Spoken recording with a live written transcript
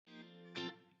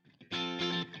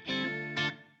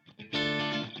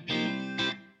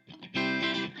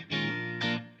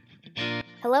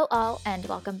Hello, all, and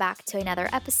welcome back to another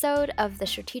episode of the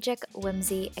Strategic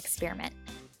Whimsy Experiment.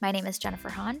 My name is Jennifer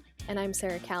Hahn. And I'm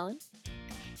Sarah Callan.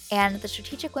 And the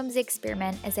Strategic Whimsy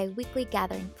Experiment is a weekly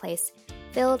gathering place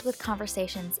filled with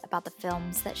conversations about the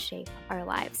films that shape our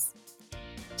lives.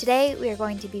 Today, we are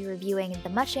going to be reviewing the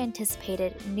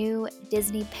much-anticipated new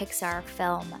Disney Pixar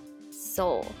film,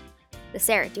 Soul. So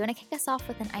Sarah, do you want to kick us off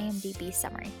with an IMDb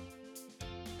summary?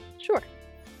 Sure.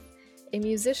 A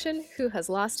musician who has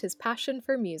lost his passion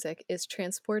for music is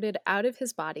transported out of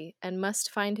his body and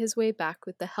must find his way back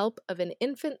with the help of an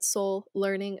infant soul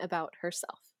learning about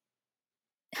herself.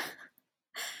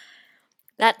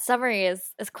 That summary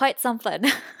is quite something.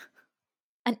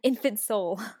 An infant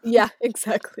soul. Yeah,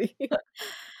 exactly.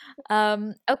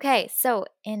 Okay, so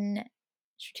in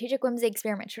Strategic Whimsy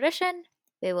Experiment tradition,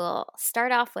 we will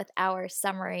start off with our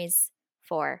summaries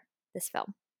for this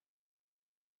film.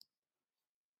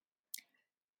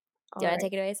 Do you want to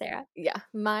take it away, Sarah? Yeah,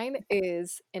 mine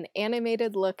is an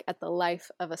animated look at the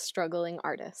life of a struggling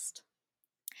artist.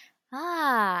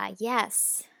 Ah,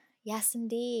 yes. Yes,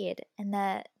 indeed. And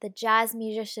the jazz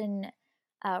musician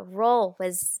role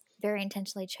was very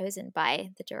intentionally chosen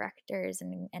by the directors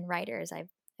and writers I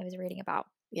was reading about.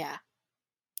 Yeah.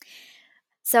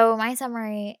 So my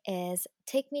summary is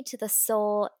take me to the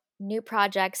Soul New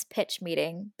Projects pitch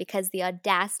meeting because the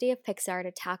audacity of Pixar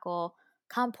to tackle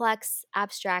complex,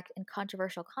 abstract, and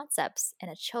controversial concepts in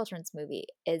a children's movie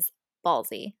is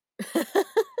ballsy.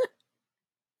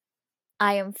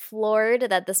 I am floored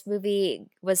that this movie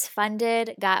was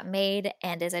funded, got made,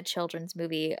 and is a children's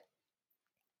movie.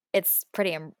 It's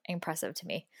pretty impressive to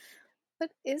me.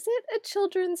 But is it a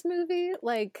children's movie?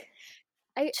 True.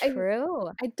 I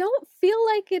don't feel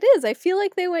like it is. I feel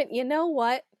like they went, you know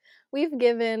what? We've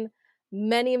given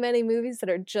many, many movies that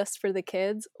are just for the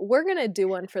kids. We're going to do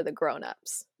one for the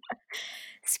grown-ups.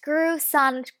 Screw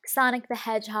Sonic the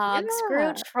Hedgehog,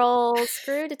 screw Trolls,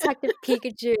 screw Detective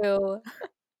Pikachu.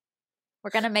 We're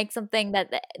going to make something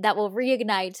that will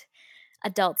reignite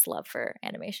adults' love for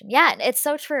animation. Yeah, it's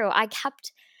so true. I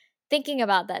kept thinking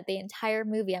about that the entire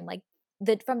movie. I'm like,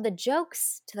 from the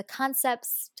jokes to the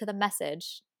concepts to the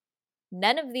message,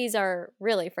 none of these are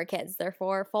really for kids. They're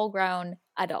for full-grown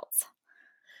adults.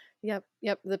 Yep.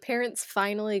 The parents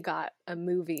finally got a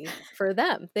movie for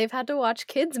them. They've had to watch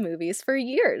kids' movies for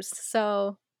years.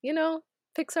 So,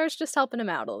 Pixar's just helping them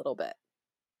out a little bit.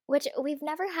 Which we've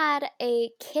never had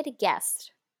a kid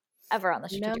guest ever on the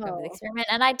Strategic Whimsy Experiment.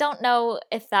 And I don't know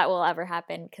if that will ever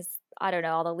happen because, I don't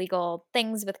know, all the legal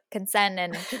things with consent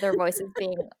and their voices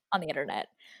being on the internet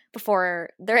before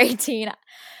they're 18.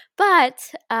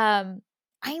 But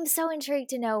I'm so intrigued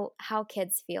to know how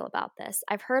kids feel about this.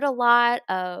 I've heard a lot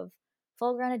of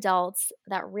full-grown adults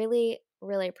that really,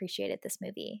 really appreciated this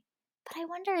movie. But I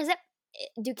wonder,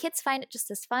 do kids find it just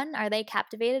as fun? Are they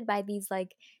captivated by these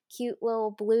like cute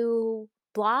little blue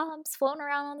blobs floating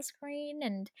around on the screen?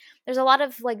 And there's a lot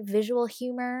of like visual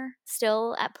humor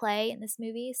still at play in this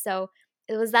movie. So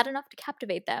was that enough to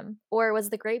captivate them? Or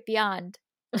was the great beyond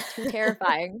too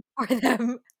terrifying for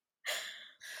them?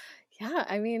 Yeah,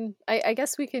 I mean, I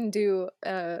guess we can do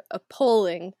a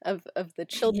polling of the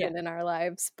children in our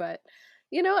lives, but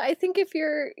I think if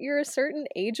you're a certain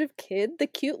age of kid, the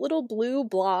cute little blue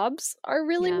blobs are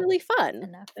really, really fun.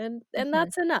 Enough. And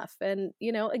that's enough. And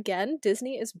again,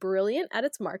 Disney is brilliant at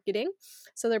its marketing.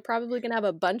 So they're probably gonna have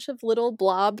a bunch of little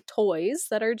blob toys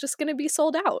that are just gonna be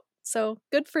sold out. So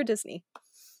good for Disney.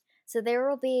 So there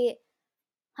will be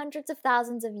hundreds of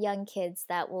thousands of young kids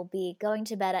that will be going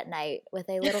to bed at night with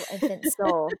a little infant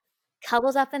soul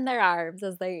cuddled up in their arms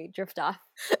as they drift off.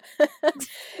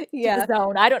 Yeah. To the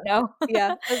zone. I don't know.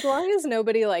 Yeah. As long as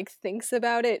nobody thinks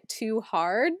about it too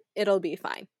hard, it'll be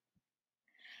fine.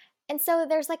 And so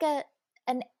there's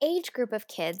an age group of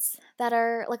kids that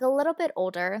are a little bit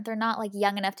older. They're not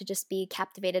young enough to just be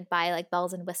captivated by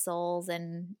bells and whistles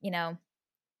and,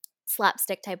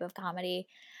 slapstick type of comedy.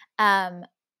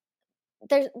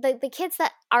 There's the kids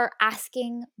that are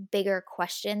asking bigger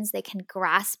questions. They can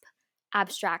grasp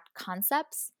abstract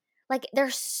concepts.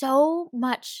 There's so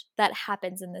much that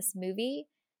happens in this movie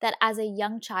that as a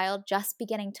young child, just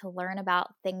beginning to learn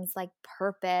about things like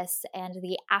purpose and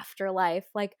the afterlife,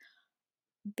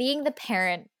 being the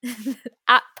parent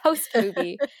at post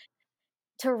movie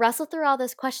to wrestle through all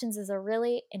those questions is a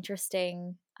really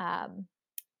interesting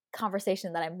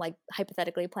conversation that I'm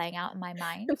hypothetically playing out in my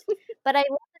mind. But I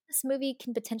love that this movie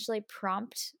can potentially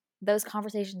prompt those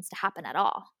conversations to happen at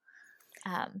all.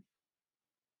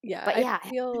 Yeah, but yeah, I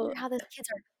wonder how those kids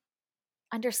are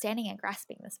understanding and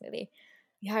grasping this movie.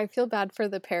 Yeah, I feel bad for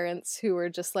the parents who were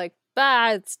just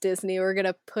bah, it's Disney. We're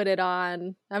gonna put it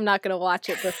on. I'm not gonna watch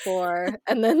it before.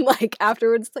 And then like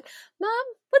afterwards, it's like, Mom,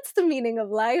 what's the meaning of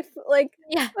life? Like,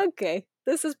 Yeah. okay,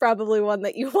 this is probably one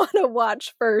that you want to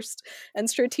watch first and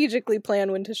strategically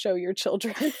plan when to show your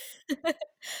children.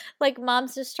 Like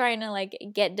mom's just trying to like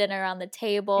get dinner on the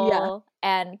Yeah. table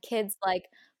and kids like,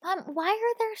 "Mom, why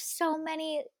are there so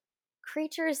many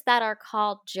creatures that are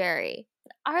called Jerry?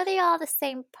 Are they all the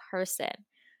same person?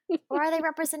 Or are they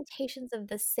representations of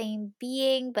the same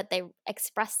being, but they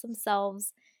express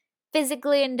themselves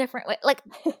physically in different ways?" Like,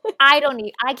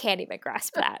 I can't even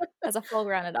grasp that as a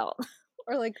full-grown adult.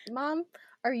 Or like, Mom,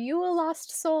 are you a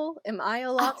lost soul? Am I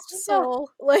a Oh, lost no.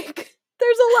 soul? Like,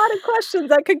 there's a lot of questions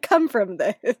that could come from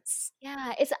this.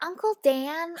 Yeah, is Uncle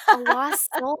Dan a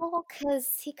lost soul?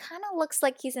 Because he kinda looks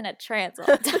like he's in a trance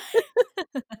all the time.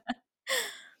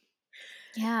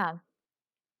 Yeah.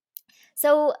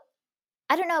 So,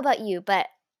 I don't know about you, but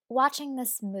watching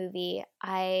this movie,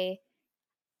 I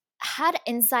had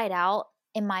Inside Out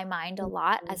in my mind a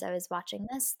lot Mhm. as I was watching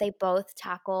this. They both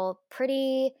tackle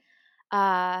pretty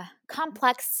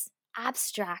complex,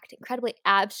 abstract, incredibly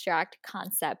abstract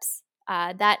concepts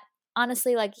that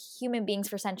honestly, like human beings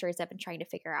for centuries have been trying to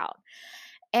figure out.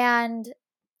 And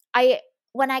I,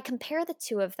 when I compare the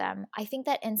two of them, I think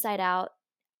that Inside Out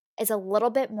is a little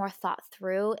bit more thought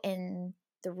through in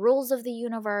the rules of the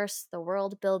universe, the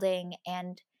world building,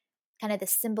 and kind of the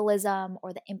symbolism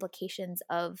or the implications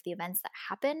of the events that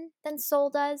happen than Soul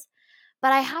does.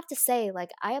 But I have to say,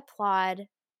 like, I applaud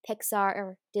Pixar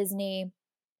or Disney,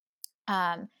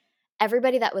 um,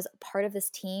 everybody that was part of this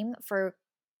team for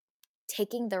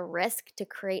taking the risk to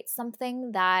create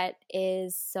something that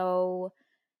is so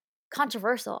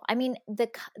controversial. I mean,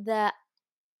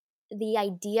 the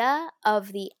idea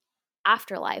of the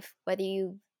afterlife, whether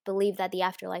you believe that the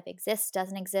afterlife exists,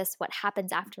 doesn't exist, what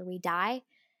happens after we die,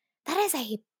 that is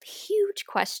a huge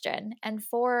question. And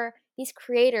for these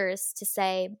creators to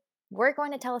say, we're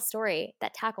going to tell a story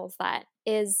that tackles that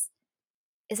is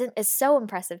so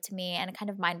impressive to me and kind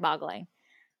of mind-boggling.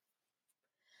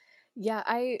 Yeah,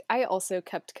 I also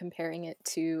kept comparing it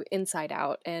to Inside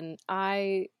Out, and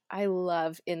I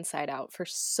love Inside Out for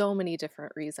so many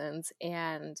different reasons.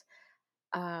 And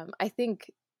I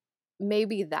think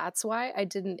maybe that's why I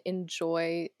didn't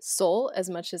enjoy Soul as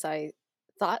much as I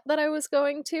thought that I was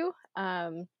going to.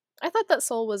 I thought that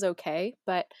Soul was okay,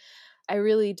 but I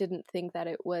really didn't think that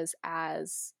it was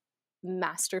as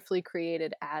masterfully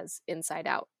created as Inside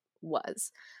Out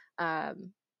was.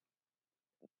 Um,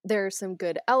 there are some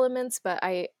good elements, but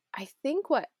I think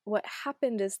what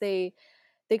happened is they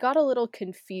got a little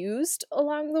confused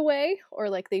along the way, or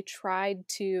like they tried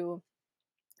to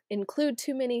include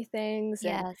too many things.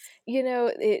 And Yes.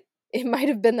 it might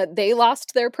have been that they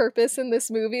lost their purpose in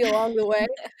this movie along the way.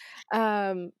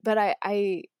 But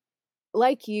I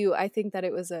like you, I think that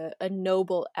it was a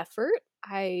noble effort.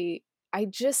 I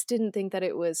just didn't think that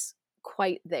it was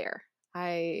quite there.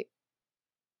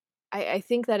 I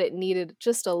think that it needed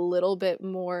just a little bit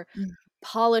more Mm.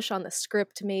 polish on the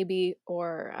script, maybe,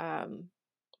 or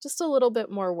just a little bit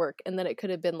more work, and then it could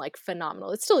have been like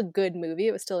phenomenal. It's still a good movie.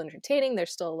 It was still entertaining.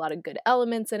 There's still a lot of good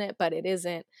elements in it, but it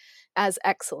isn't as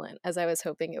excellent as I was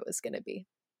hoping it was going to be.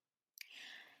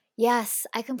 Yes,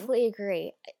 I completely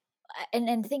agree.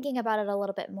 And thinking about it a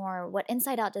little bit more, what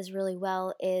Inside Out does really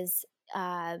well is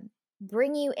uh,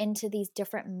 bring you into these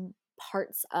different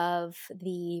parts of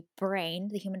the brain,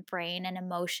 the human brain, and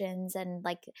emotions, and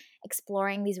like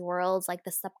exploring these worlds, like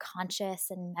the subconscious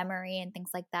and memory and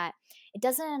things like that. It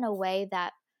does it in a way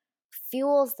that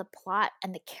fuels the plot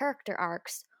and the character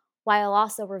arcs while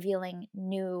also revealing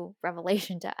new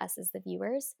revelation to us as the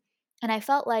viewers. And I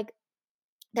felt like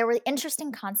there were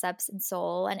interesting concepts in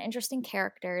Soul and interesting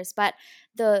characters, but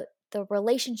the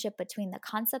relationship between the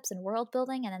concepts and world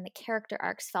building and then the character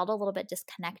arcs felt a little bit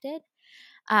disconnected.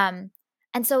 Um,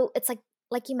 and so it's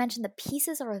like you mentioned, the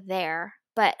pieces are there,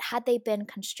 but had they been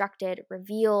constructed,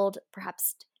 revealed,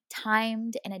 perhaps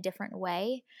timed in a different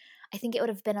way, I think it would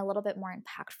have been a little bit more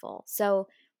impactful. So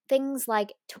things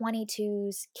like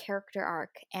 22's character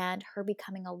arc and her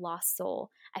becoming a lost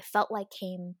soul, I felt like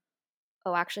came.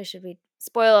 Oh, actually, should we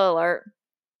spoiler alert?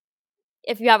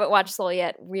 If you haven't watched Soul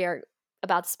yet, we are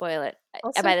about to spoil it.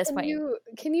 Also, By this can point,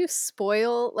 you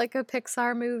spoil like a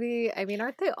Pixar movie? I mean,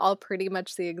 aren't they all pretty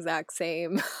much the exact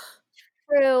same?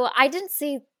 true. I didn't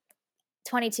see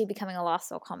 22 becoming a lost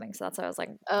soul coming, so that's why I was like,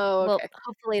 Oh, well, okay.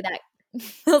 hopefully that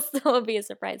will still be a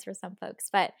surprise for some folks.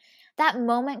 But that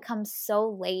moment comes so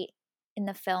late in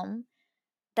the film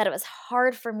that it was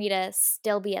hard for me to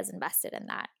still be as invested in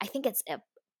that. I think it's a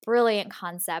brilliant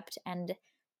concept, and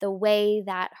the way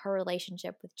that her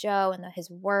relationship with Joe and his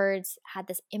words had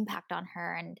this impact on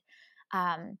her and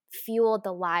fueled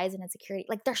the lies and insecurity.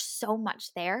 Like, there's so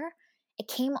much there. It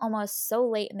came almost so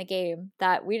late in the game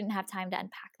that we didn't have time to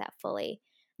unpack that fully.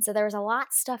 And so there was a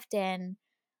lot stuffed in,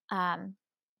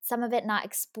 some of it not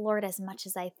explored as much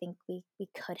as I think we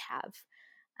could have.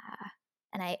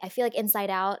 And I feel like Inside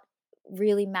Out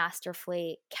really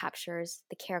masterfully captures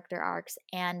the character arcs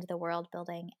and the world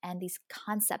building and these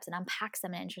concepts and unpacks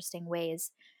them in interesting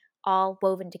ways, all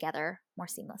woven together more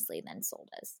seamlessly than Soul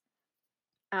does.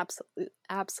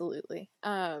 Absolutely.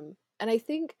 And I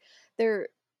think the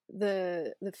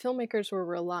filmmakers were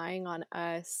relying on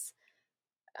us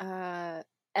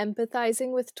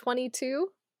empathizing with 22,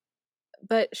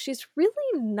 but she's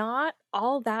really not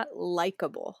all that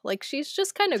likable. Like, she's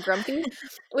just kind of grumpy,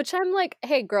 which I'm like,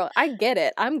 hey girl, I get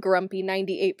it. I'm grumpy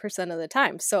 98% of the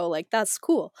time. So like, that's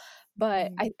cool.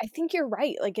 But I think you're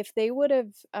right. Like, if they would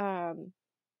have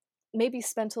maybe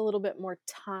spent a little bit more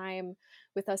time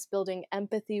with us building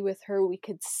empathy with her, we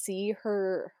could see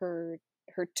her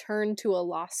turn to a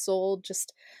lost soul.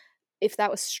 Just if that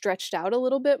was stretched out a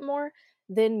little bit more,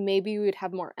 then maybe we would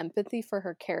have more empathy for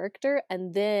her character,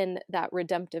 and then that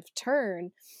redemptive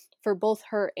turn for both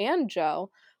her and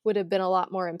Joe would have been a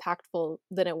lot more impactful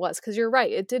than it was. Because you're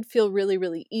right, it did feel really,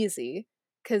 really easy.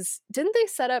 Because didn't they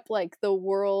set up like the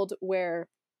world where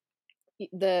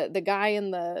the guy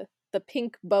in the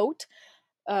pink boat,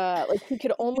 like, he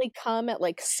could only come at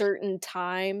like certain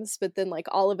times, but then like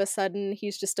all of a sudden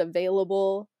he's just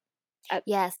available at,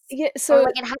 Yes. yeah, Or so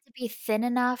like it had to be thin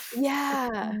enough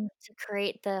yeah. to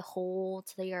create the hole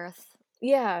to the earth.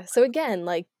 Yeah, so again,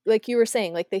 like you were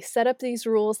saying, like, they set up these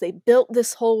rules, they built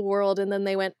this whole world, and then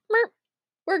they went, "Merp,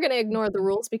 we're gonna ignore the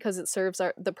rules because it serves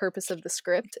the purpose of the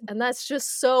script," and that's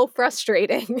just so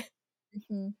frustrating.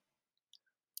 Mhm.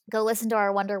 Go listen to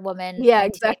our Wonder Woman Yeah,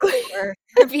 exactly. 1984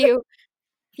 review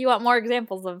if you want more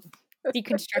examples of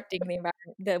deconstructing the environment,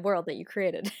 the world that you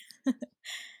created.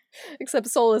 Except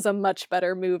Soul is a much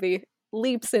better movie,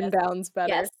 leaps and Yes. bounds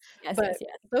better, Yes. Yes, yes, but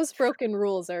yes. those broken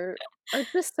rules are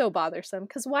just so bothersome.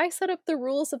 Because why set up the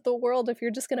rules of the world if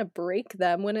you're just gonna break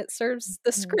them when it serves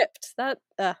the Mhm. script? That,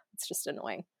 it's just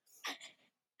annoying.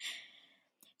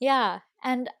 Yeah,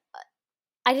 and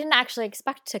I didn't actually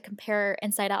expect to compare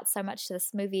Inside Out so much to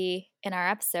this movie in our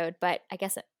episode, but I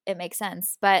guess it makes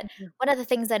sense. But Mhm. one of the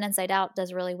things that Inside Out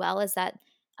does really well is that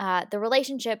the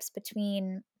relationships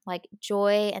between like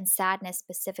joy and sadness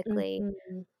specifically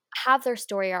Mhm. have their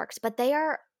story arcs, but they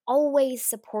are always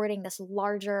supporting this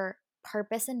larger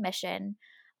purpose and mission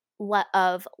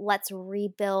of let's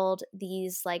rebuild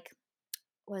these like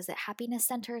was it happiness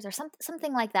centers or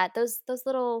something like that. Those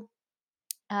little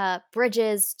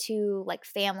bridges to like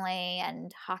family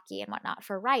and hockey and whatnot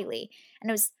for Riley. And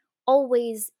it was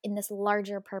always in this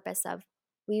larger purpose of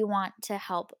we want to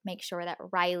help make sure that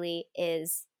Riley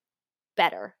is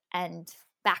better and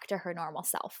back to her normal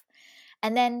self.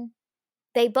 And then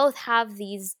they both have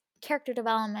these character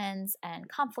developments and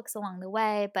conflicts along the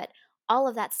way, but all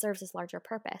of that serves this larger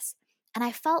purpose. And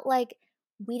I felt like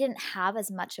we didn't have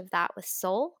as much of that with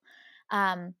Soul.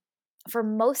 Um, for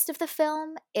most of the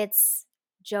film, it's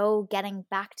Joe getting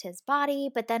back to his body,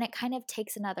 but then it kind of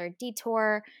takes another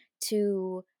detour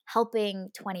to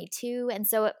helping 22. And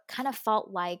so it kind of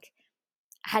felt like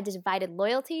I had divided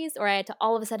loyalties, or I had to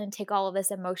all of a sudden take all of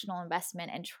this emotional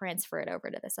investment and transfer it over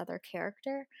to this other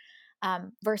character,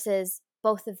 versus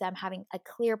both of them having a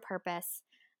clear purpose,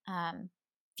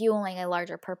 fueling a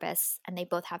larger purpose, and they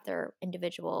both have their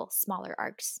individual smaller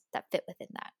arcs that fit within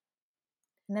that.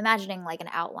 I'm imagining like an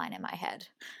outline in my head,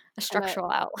 a Uh,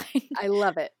 structural outline. I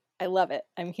love it. I love it.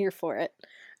 I'm here for it.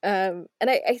 And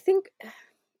I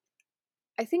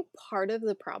think part of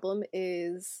the problem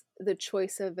is the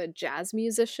choice of a jazz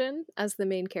musician as the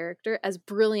main character, as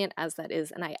brilliant as that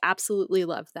is, and I absolutely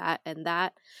love that. And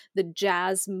that the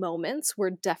jazz moments were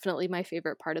definitely my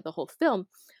favorite part of the whole film.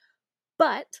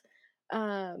 But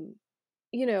um,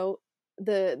 you know,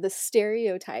 the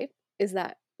stereotype is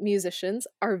that musicians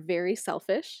are very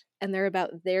selfish and they're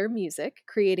about their music,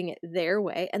 creating it their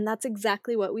way, and that's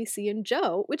exactly what we see in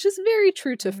Joe, which is very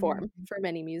true to form Mhm. for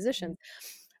many musicians.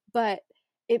 But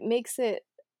it makes it,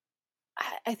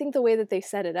 I think the way that they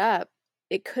set it up,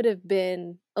 it could have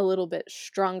been a little bit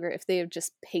stronger if they have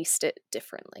just paced it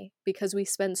differently, because we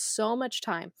spend so much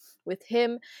time with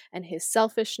him and his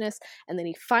selfishness, and then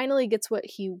he finally gets what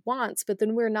he wants, but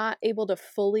then we're not able to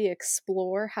fully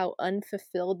explore how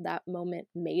unfulfilled that moment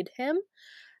made him.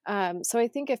 So I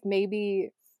think if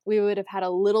maybe we would have had a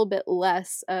little bit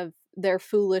less of their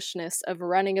foolishness of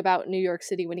running about New York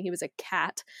City when he was a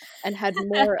cat, and had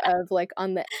more of like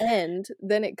on the end,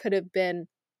 then it could have been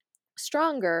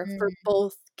stronger for Mm.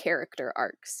 both character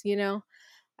arcs, you know?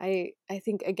 I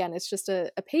think again it's just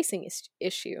a pacing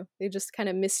issue. They just kind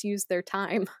of misuse their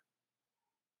time.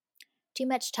 Too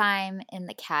much time in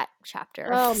the cat chapter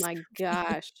of Oh this my movie.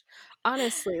 gosh.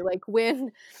 Honestly, like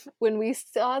when we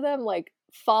saw them like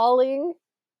falling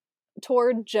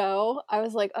toward Joe, I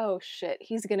was like, "Oh shit,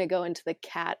 he's going to go into the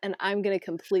cat and I'm going to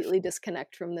completely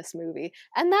disconnect from this movie."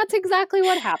 And that's exactly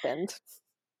what happened.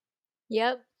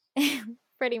 Yep.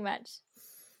 Pretty much.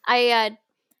 I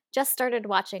just started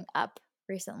watching Up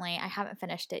recently. I haven't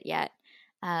finished it yet.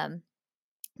 Um,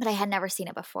 but I had never seen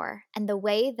it before. And the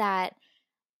way that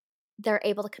they're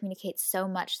able to communicate so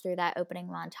much through that opening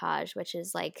montage, which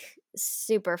is like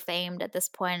super famed at this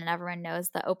point, and everyone knows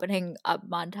the opening Up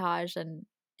montage, and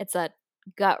it's a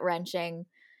gut wrenching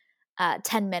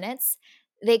 10 minutes.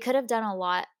 They could have done a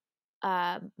lot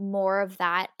more of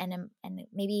that and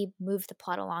maybe move the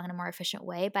plot along in a more efficient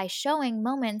way by showing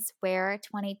moments where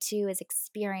 22 is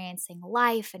experiencing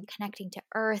life and connecting to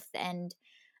Earth and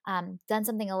done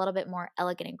something a little bit more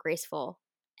elegant and graceful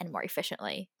and more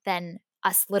efficiently than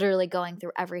us literally going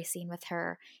through every scene with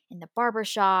her in the barber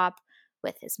shop,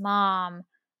 with his mom,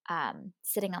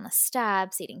 sitting on the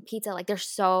steps, eating pizza. Like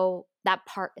that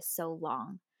part is so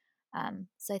long.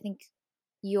 So I think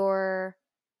your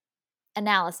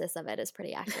analysis of it is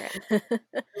pretty accurate.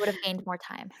 It would have gained more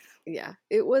time. Yeah,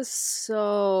 it was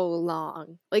so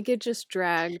long. Like it just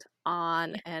dragged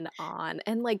on Yeah. and on.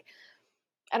 And like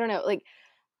I don't know, like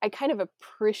I kind of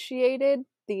appreciated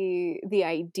the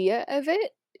idea of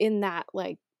it in that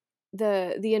like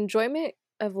the enjoyment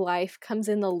of life comes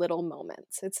in the little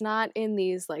moments. It's not in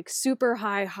these like super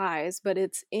high highs, but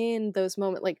it's in those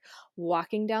moments like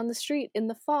walking down the street in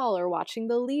the fall or watching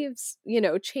the leaves,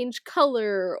 change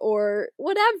color or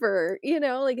whatever,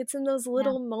 like it's in those Yeah.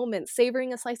 little moments,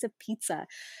 savoring a slice of pizza.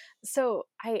 So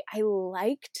I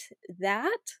liked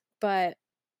that, but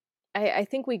I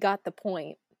think we got the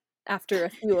point after a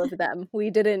few of them.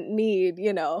 We didn't need,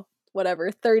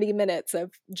 whatever, 30 minutes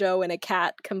of Joe and a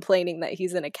cat complaining that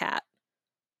he's in a cat.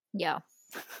 Yeah.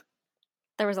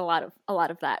 There was a lot of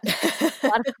that. A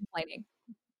lot of complaining.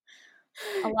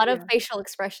 A lot of Yeah. facial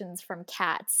expressions from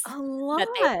cats A that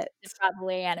they lot. should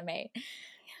probably animate.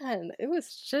 Man, it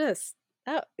was just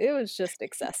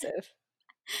excessive.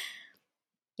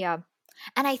 Yeah.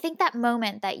 And I think that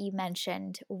moment that you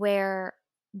mentioned where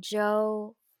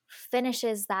Joe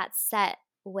finishes that set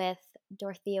with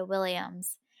Dorothea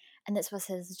Williams, and this was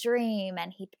his dream,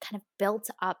 and he kind of built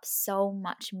up so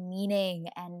much meaning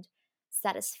and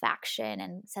satisfaction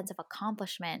and sense of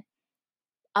accomplishment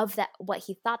of that, what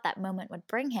he thought that moment would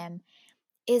bring him,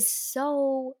 is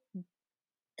so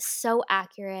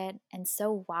accurate and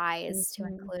so wise to Mhm.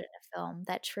 include in a film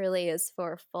that truly is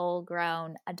for full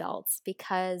grown adults,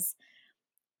 because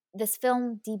this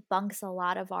film debunks a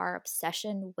lot of our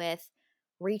obsession with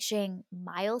reaching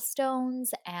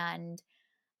milestones and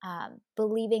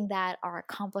believing that our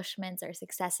accomplishments, our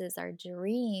successes, our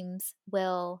dreams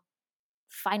will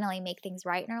finally make things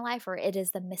right in our life, or it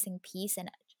is the missing piece.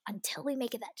 And until we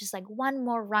make it that just like one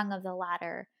more rung of the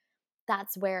ladder,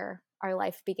 that's where our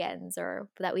life begins, or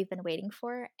that we've been waiting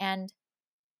for. And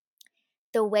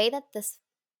the way that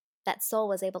that soul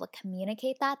was able to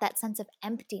communicate that sense of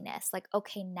emptiness, like,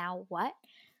 okay, now what,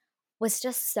 was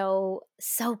just so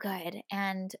good,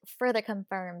 and further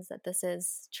confirms that this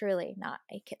is truly not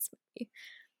a kids movie.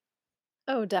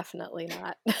 Oh, definitely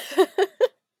not.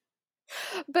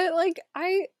 But like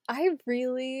I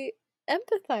really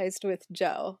empathized with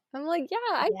Joe. I'm like, "Yeah,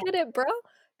 I Yeah. get it, bro."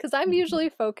 Cuz I'm Mhm. usually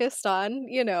focused on,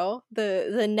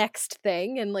 the next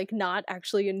thing and like not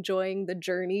actually enjoying the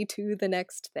journey to the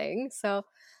next thing. So,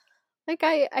 like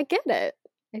I get it.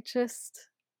 It just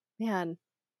man,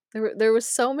 there was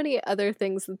so many other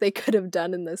things that they could have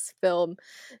done in this film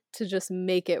to just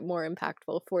make it more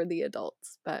impactful for the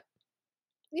adults. But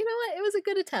you know what? It was a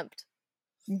good attempt.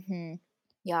 Mhm.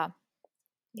 Yeah.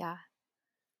 Yeah.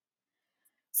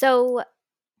 So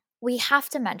we have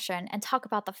to mention and talk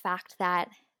about the fact that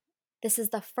this is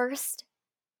the first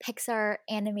Pixar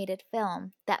animated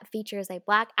film that features a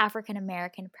Black African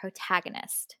American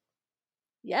protagonist.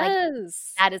 Like,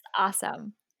 Yes. that is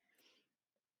awesome.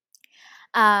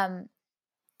 Um,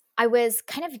 I was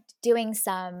kind of doing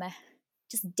some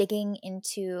just digging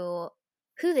into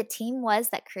who the team was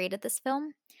that created this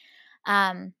film.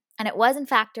 And it was, in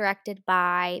fact, directed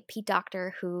by Pete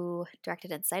Docter, who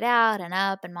directed Inside Out and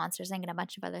Up and Monsters, Inc. and a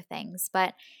bunch of other things.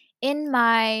 But in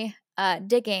my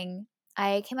digging,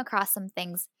 I came across some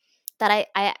things that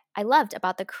I loved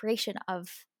about the creation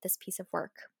of this piece of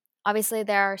work. Obviously,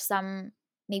 there are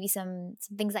maybe some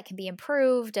things that can be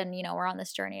improved, and we're on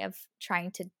this journey of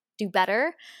trying to do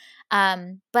better.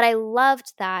 But I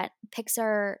loved that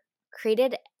Pixar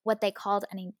created what they called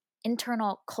an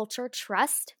internal culture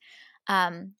trust,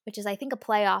 which is, I think, a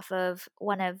play off of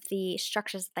one of the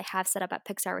structures that they have set up at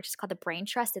Pixar, which is called the Brain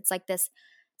Trust. It's like this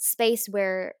space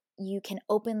where you can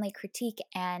openly critique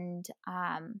and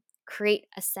create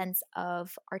a sense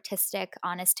of artistic,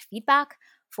 honest feedback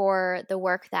for the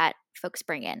work that folks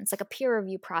bring in. It's like a peer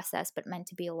review process, but meant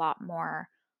to be a lot more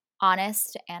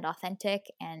honest and authentic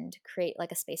and create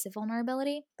like a space of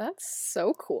vulnerability. That's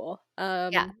so cool.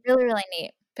 Yeah, really, really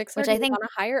neat. Pixar, Which do I you think want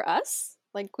to hire us?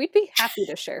 Like, we'd be happy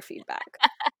to share feedback.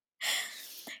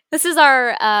 this is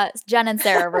our Jen and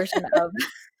Sarah version of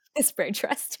this Brain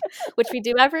Trust, which we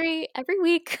do every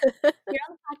week here on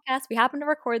the podcast. We happen to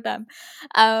record them.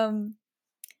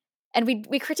 And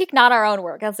we critique not our own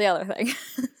work. That's the other thing.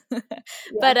 Yeah.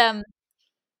 But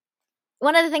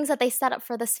one of the things that they set up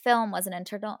for this film was an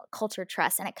internal culture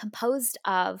trust, and it composed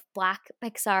of Black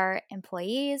Pixar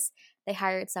employees. They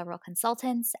hired several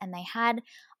consultants, and they had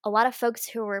a lot of folks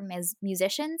who were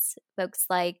musicians, folks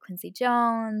like Quincy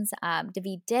Jones,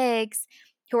 Daveed Diggs,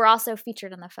 who were also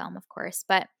featured in the film, of course.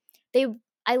 But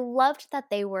I loved that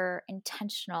they were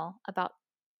intentional about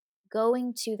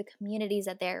going to the communities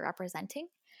that they're representing.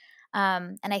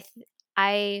 And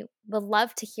I would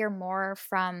love to hear more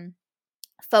from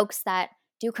folks that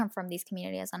do come from these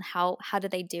communities on how do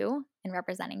they do in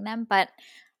representing them. But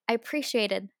I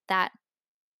appreciated that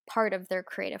part of their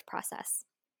creative process.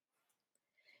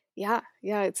 Yeah,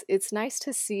 it's nice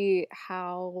to see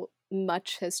how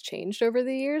much has changed over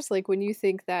the years. Like when you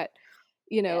think that,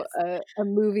 Yes. a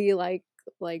movie like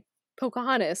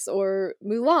Pocahontas or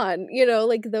Mulan,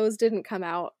 like those didn't come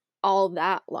out all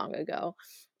that long ago,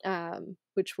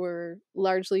 which were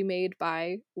largely made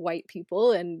by white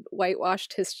people and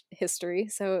whitewashed history.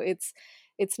 So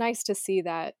it's nice to see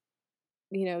that,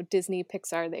 Disney,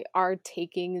 Pixar, they are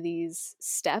taking these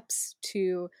steps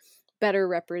to better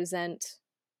represent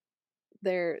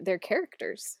their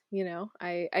characters.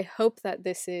 I hope that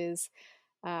this is,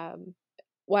 um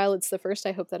while it's the first,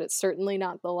 I hope that it's certainly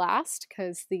not the last,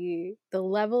 because the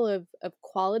level of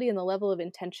quality and the level of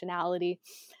intentionality,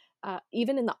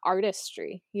 even in the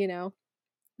artistry,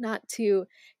 not to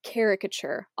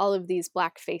caricature all of these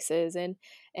black faces, and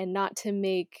not to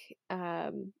make,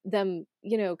 them,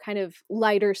 kind of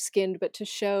lighter skinned, but to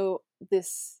show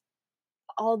this,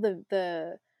 all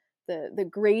the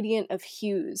gradient of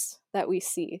hues that we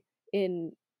see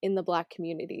in the black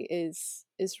community is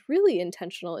really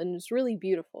intentional and is really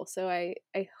beautiful. So I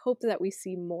hope that we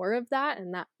see more of that,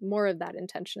 and that more of that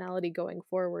intentionality going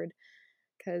forward,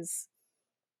 because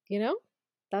you know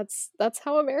that's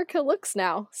how America looks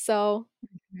now. So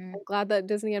Mhm. I'm glad that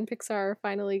Disney and Pixar are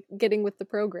finally getting with the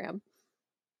program.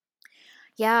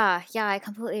 Yeah, I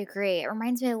completely agree. It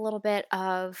reminds me a little bit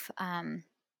of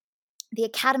the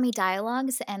Academy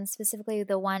dialogues, and specifically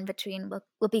the one between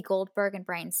Whoopi Goldberg and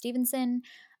Brian Stevenson,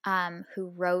 who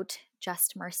wrote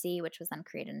Just Mercy, which was then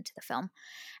created into the film.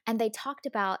 And they talked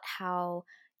about how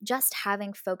just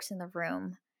having folks in the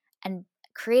room and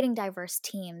creating diverse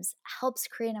teams helps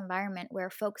create an environment where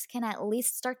folks can at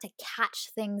least start to catch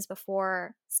things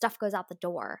before stuff goes out the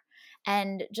door,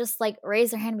 and just like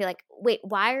raise their hand and be like, wait,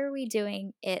 why are we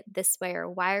doing it this way? Or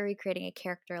why are we creating a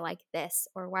character like this?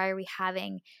 Or why are we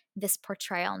having this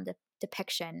portrayal and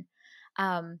depiction?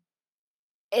 Um,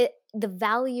 the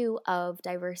value of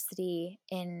diversity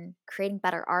in creating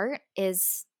better art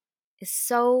is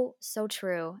so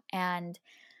true, and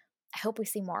I hope we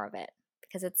see more of it,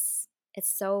 because it's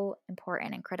so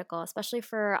important and critical, especially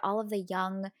for all of the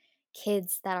young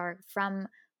kids that are from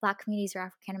Black communities or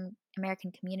African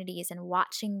American communities, and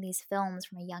watching these films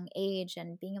from a young age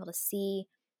and being able to see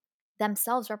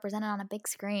themselves represented on a big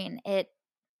screen.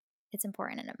 It's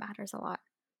important and it matters a lot.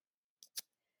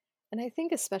 And I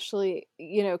think especially,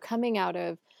 coming out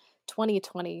of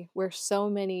 2020, where so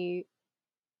many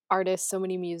artists, so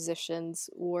many musicians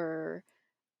were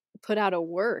put out of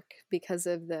work because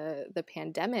of the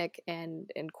pandemic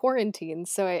and quarantine.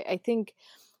 So I think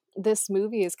this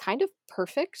movie is kind of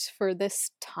perfect for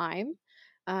this time,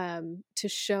 to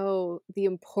show the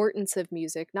importance of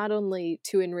music, not only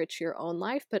to enrich your own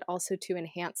life, but also to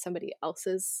enhance somebody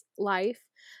else's life,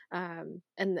 and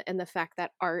the fact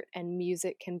that art and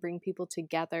music can bring people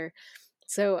together.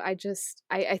 So I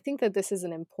think that this is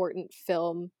an important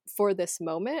film for this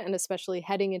moment, and especially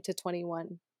heading into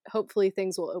 21. Hopefully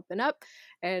things will open up,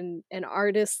 and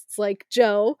artists like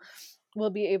Joe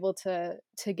will be able to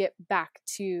get back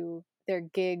to their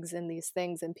gigs and these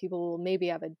things, and people will maybe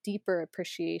have a deeper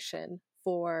appreciation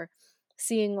for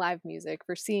seeing live music,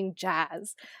 for seeing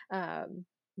jazz,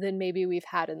 than maybe we've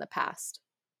had in the past.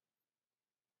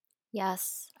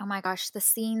 Yes. Oh my gosh, the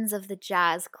scenes of the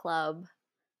jazz club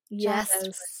just Yes.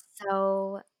 was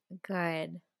so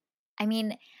good. I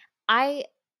mean, I,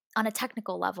 on a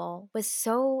technical level, was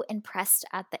so impressed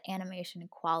at the animation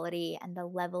quality and the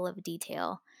level of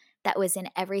detail that was in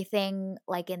everything,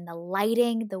 like in the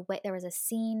lighting, the way there was a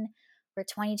scene where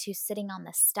 22 sitting on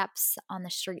the steps on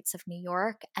the streets of New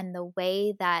York, and the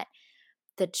way that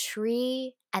the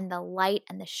tree and the light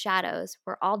and the shadows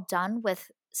were all done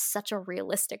with such a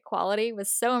realistic quality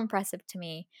was so impressive to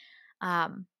me.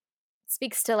 Um,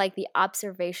 Speaks to like the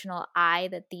observational eye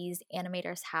that these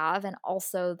animators have, and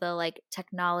also the like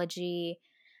technology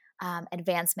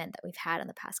advancement that we've had in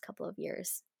the past couple of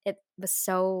years. It was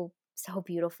so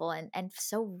beautiful and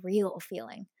so real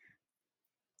feeling.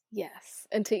 Yes,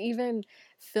 and to even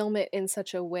film it in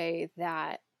such a way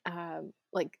that,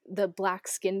 like, the black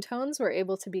skin tones were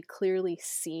able to be clearly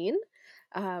seen,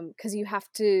 because you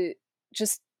have to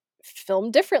just film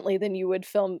differently than you would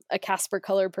film a Casper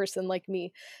color person like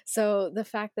me. So the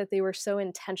fact that they were so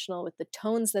intentional with the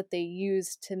tones that they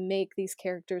used to make these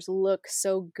characters look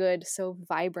so good, so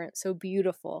vibrant, so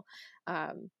beautiful,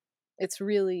 um, it's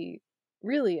really,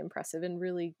 really impressive and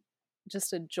really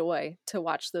just a joy to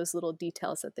watch those little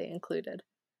details that they included.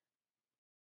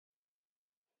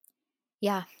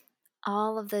 Yeah,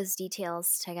 all of those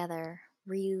details together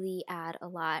really add a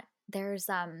lot. There's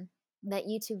that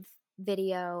YouTube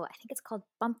video, I think it's called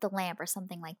Bump the Lamp or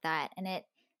something like that, and it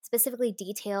specifically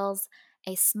details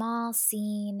a small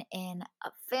scene in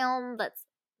a film that's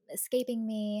escaping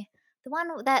me. The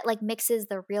one that like mixes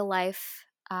the real life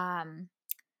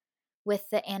with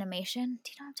the animation.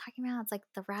 Do you know what I'm talking about? It's like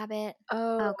the rabbit.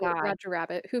 Oh, Oh god. Roger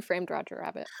Rabbit. Who Framed Roger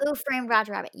Rabbit? Who Framed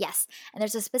Roger Rabbit? Yes, and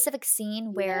there's a specific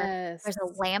scene where there's a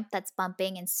Yes. lamp that's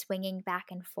bumping and swinging back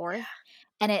and forth,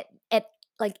 and it,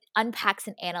 like, unpacks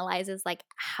and analyzes, like,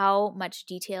 how much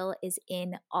detail is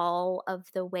in all of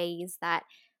the ways that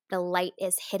the light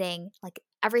is hitting, like,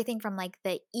 everything from, like,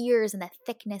 the ears and the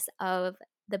thickness of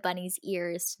the bunny's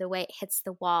ears to the way it hits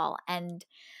the wall, and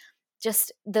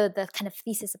just the kind of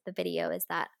thesis of the video is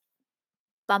that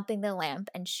bumping the lamp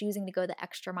and choosing to go the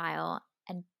extra mile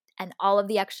and all of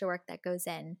the extra work that goes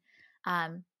in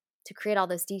um, to create all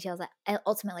those details that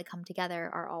ultimately come together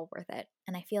are all worth it.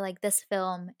 And I feel like this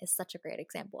film is such a great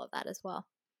example of that as well.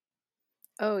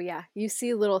 Oh, yeah. You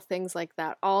see little things like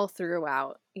that all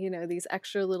throughout, these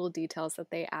extra little details that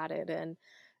they added, and,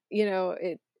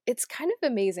 it's kind of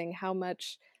amazing how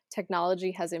much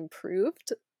technology has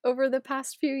improved over the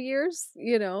past few years,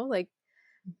 like,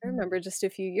 I Mhm. remember just a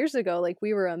few years ago, like,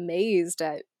 we were amazed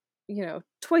at,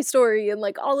 Toy Story and,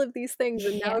 like, all of these things,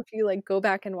 and now Yeah. if you, like, go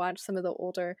back and watch some of the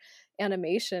older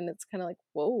animation, it's kinda like,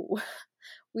 "Whoa."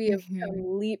 We have Hmm.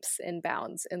 come leaps and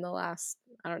bounds in the last,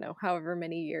 I don't know, however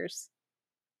many years.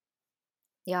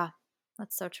 Yeah,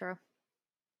 that's so true.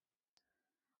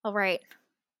 All right.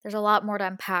 There's a lot more to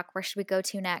unpack. Where should we go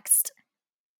to next?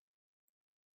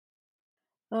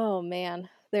 Oh, man.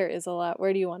 There is a lot.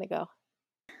 Where do you wanna go?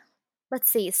 Let's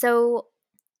see. So,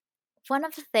 one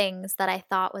of the things that I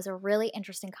thought was a really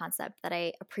interesting concept that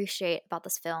I appreciate about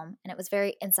this film, and it was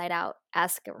very Inside Out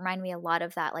esque. It reminded me a lot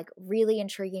of that, like, really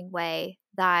intriguing way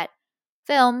that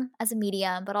film as a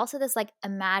medium, but also this like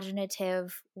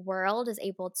imaginative world is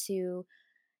able to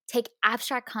take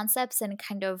abstract concepts and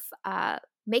kind of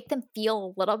make them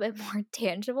feel a little bit more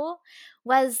tangible.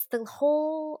 Was the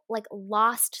whole like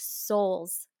lost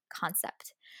souls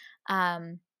concept.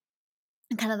 Um,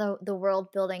 and kind of the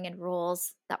world building and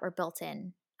rules that were built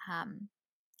in um,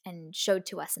 and showed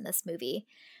to us in this movie.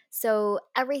 So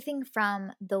everything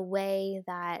from the way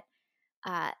that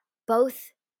uh,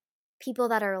 both people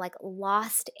that are like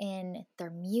lost in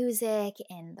their music,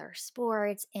 in their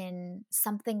sports, in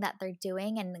something that they're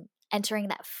doing, and entering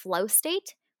that flow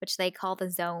state, which they call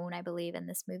the zone, I believe, in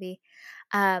this movie,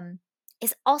 um,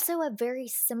 is also a very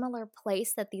similar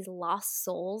place that these lost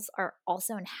souls are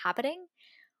also inhabiting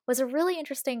was a really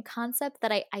interesting concept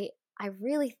that I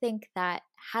really think that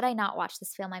had I not watched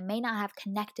this film, I may not have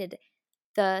connected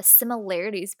the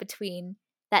similarities between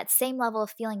that same level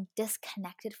of feeling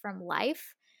disconnected from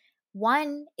life.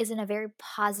 One is in a very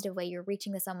positive way. You're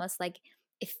reaching this almost like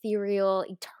ethereal,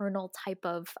 eternal type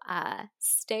of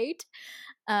state,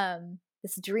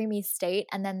 this dreamy state.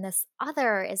 And then this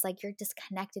other is like you're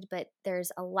disconnected, but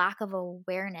there's a lack of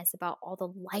awareness about all the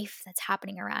life that's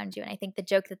happening around you. And I think the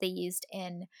joke that they used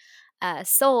in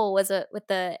Soul was with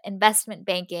the investment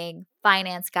banking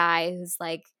finance guy who's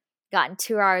like gotten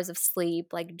 2 hours of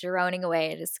sleep, like droning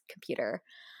away at his computer.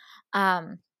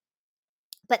 Um,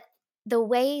 but the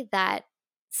way that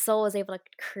Soul was able to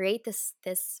create this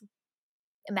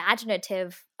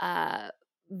imaginative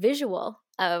visual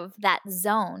of that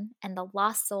zone and the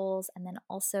lost souls, and then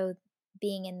also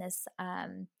being in this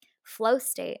flow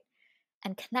state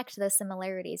and connect those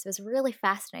similarities was really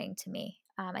fascinating to me.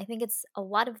 I think it's a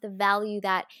lot of the value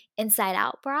that Inside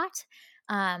Out brought,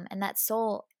 and that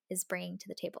Soul is bringing to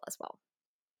the table as well.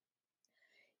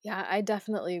 Yeah, I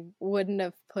definitely wouldn't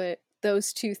have put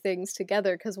those two things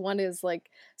together because one is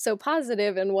like so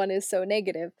positive and one is so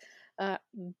negative. Uh,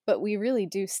 but we really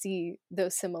do see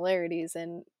those similarities,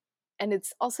 and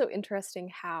it's also interesting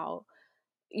how,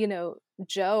 you know,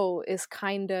 Joe is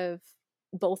kind of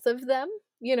both of them.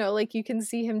 You know, like you can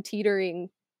see him teetering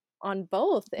on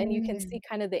both, and you can see Mm,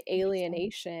 kind of the interesting.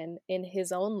 alienation in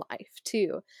his own life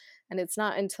too. And it's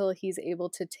not until he's able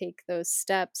to take those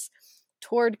steps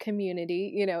toward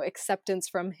community, you know, acceptance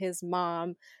from his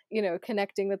mom, you know,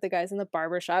 connecting with the guys in the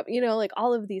barbershop, you know, like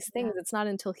all of these Yeah. things. It's not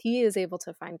until he is able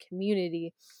to find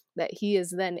community that he is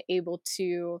then able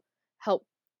to help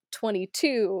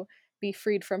 22 be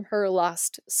freed from her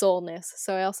lost soulness.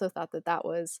 So I also thought that that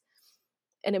was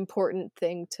an important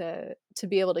thing to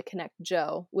be able to connect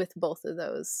Joe with both of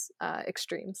those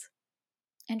extremes.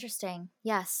 Interesting.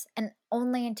 Yes. And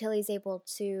only until he's able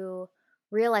to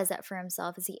realize that for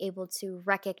himself is he able to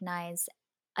recognize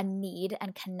a need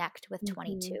and connect with Hmm.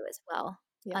 22 as well.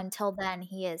 Yeah, Until then,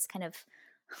 he is kind of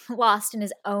lost in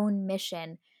his own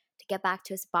mission to get back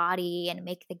to his body and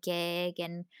make the gig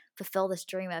and fulfill this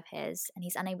dream of his. And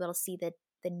he's unable to see the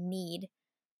need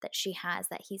that she has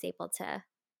that he's able to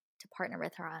partner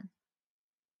with her on.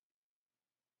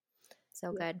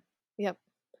 So yeah, good. yep.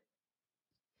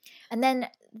 And then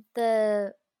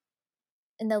the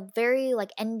in the very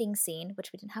like ending scene,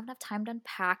 which we didn't have enough time to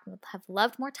unpack, and would have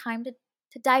loved more time to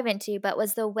dive into, but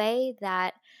was the way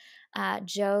that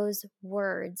Joe's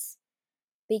words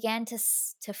began to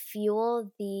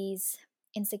fuel these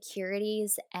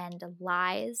insecurities and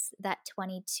lies that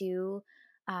 22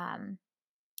 um,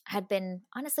 had been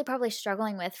honestly probably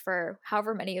struggling with for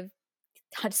however many of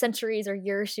centuries or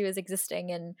years she was existing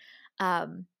in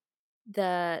um,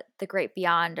 the great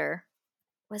beyond, or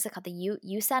what's it called, the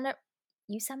U Center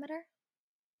U Center?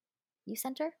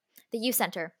 The U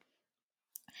Center.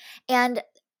 And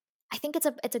I think it's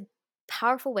a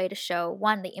powerful way to show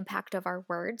one the impact of our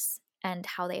words and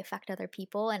how they affect other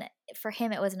people. And for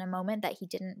him, it was in a moment that he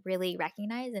didn't really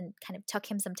recognize and kind of took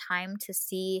him some time to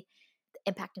see the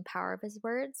impact and power of his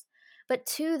words. But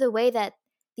two, the way that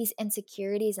these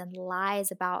insecurities and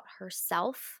lies about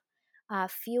herself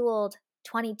fueled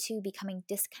 22 becoming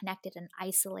disconnected and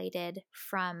isolated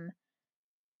from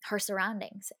her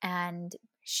surroundings, and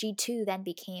she too then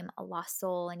became a lost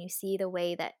soul. And you see the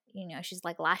way that, she's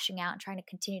like lashing out and trying to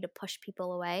continue to push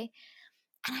people away.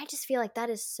 And I just feel like that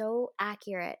is so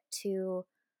accurate to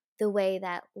the way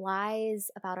that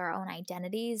lies about our own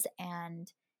identities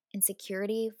and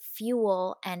insecurity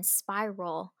fuel and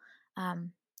spiral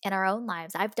um, in our own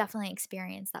lives. I've definitely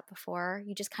experienced that before.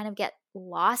 You just kind of get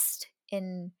lost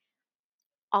in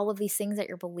all of these things that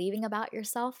you're believing about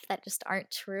yourself that just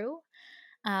aren't true.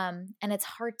 And it's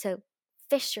hard to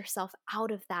fish yourself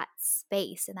out of that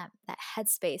space and that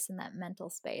headspace and that mental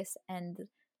space. And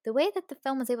the way that the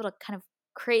film was able to kind of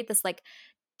create this like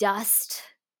dust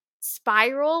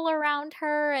spiral around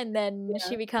her, and then Yeah.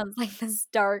 she becomes like this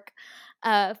dark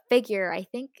figure, I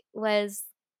think was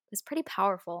pretty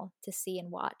powerful to see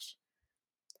and watch.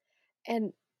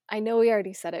 And I know we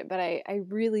already said it, but I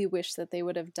really wish that they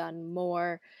would have done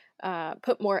more,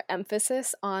 put more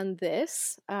emphasis on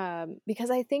this,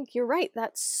 because I think you're right.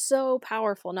 That's so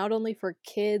powerful, not only for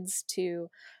kids to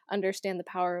understand the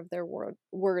power of their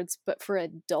words, but for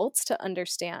adults to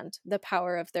understand the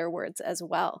power of their words as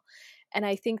well. And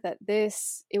I think that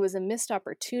it was a missed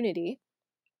opportunity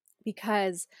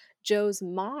because Joe's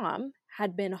mom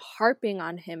had been harping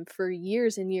on him for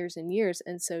years and years and years.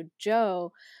 And so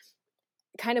Joe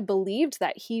kind of believed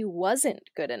that he wasn't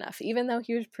good enough even though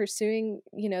he was pursuing,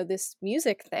 you know, this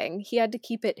music thing. He had to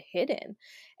keep it hidden.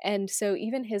 And so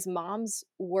even his mom's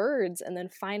words, and then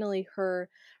finally her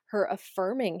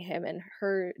affirming him and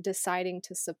her deciding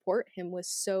to support him, was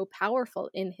so powerful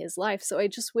in his life. So I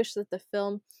just wish that the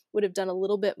film would have done a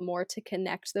little bit more to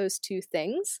connect those two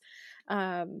things,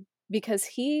 because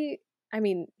he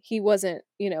wasn't,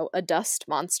 you know, a dust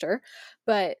monster,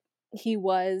 but he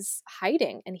was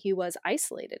hiding and he was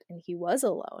isolated and he was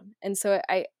alone. And so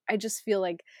I just feel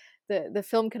like the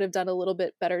film could have done a little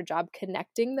bit better job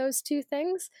connecting those two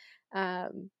things,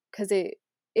 because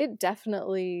it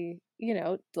definitely, you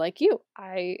know, like you,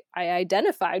 I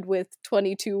identified with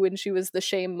 22 when she was the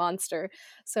shame monster.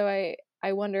 So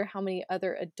I wonder how many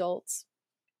other adults,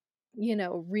 you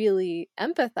know, really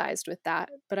empathized with that.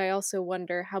 But I also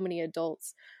wonder how many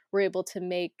adults were able to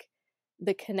make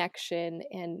the connection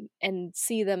and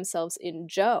see themselves in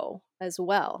Joe as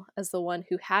well as the one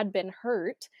who had been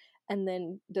hurt and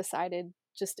then decided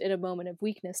just in a moment of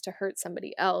weakness to hurt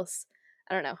somebody else.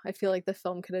 I don't know. I feel like the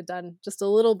film could have done just a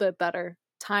little bit better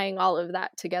tying all of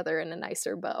that together in a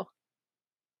nicer bow.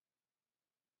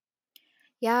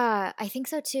 Yeah, I think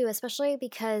so too, especially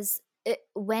because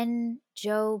when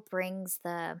Joe brings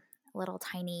the little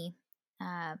tiny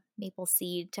maple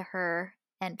seed to her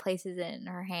and places it in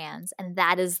her hands, and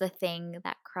that is the thing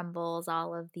that crumbles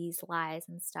all of these lies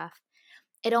and stuff,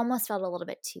 it almost felt a little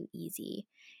bit too easy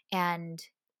and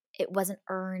it wasn't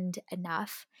earned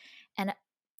enough. And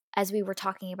as we were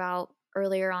talking about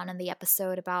earlier on in the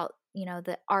episode about,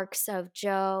 the arcs of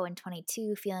Joe and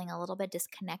 22 feeling a little bit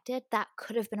disconnected, that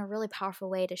could have been a really powerful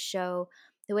way to show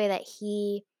the way that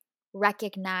he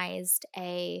recognized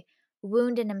a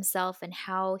wound in himself and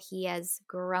how he has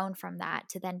grown from that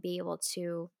to then be able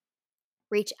to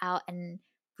reach out and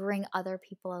bring other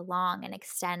people along and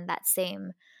extend that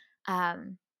same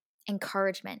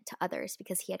encouragement to others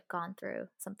because he had gone through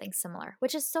something similar,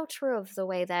 which is so true of the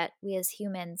way that we as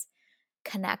humans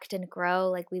connect and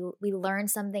grow. Like we learn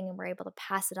something and we're able to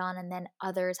pass it on, and then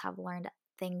others have learned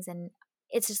things, and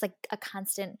it's just like a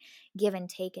constant give and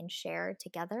take and share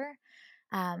together.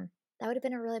 That would have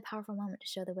been a really powerful moment to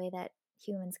show the way that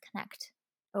humans connect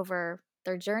over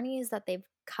their journeys that they've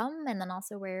come, and then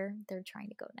also where they're trying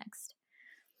to go next.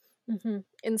 Mm-hmm.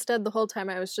 Instead, the whole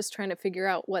time I was just trying to figure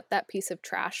out what that piece of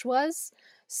trash was.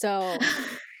 So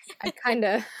I kind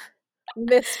of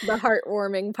missed the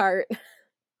heartwarming part.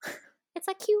 It's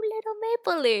a cute little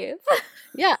maple leaf.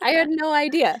 Yeah, I had no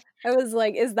idea. I was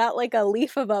like, is that like a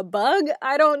leaf of a bug?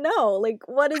 I don't know. Like,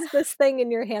 what is this thing in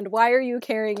your hand? Why are you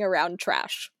carrying around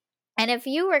trash? And if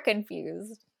you were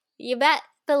confused, you bet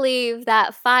believe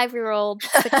that 5-year-old,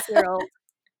 6-year-old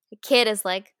kid is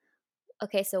like,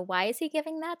 okay, so why is he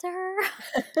giving that to her?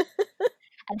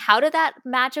 And how did that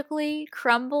magically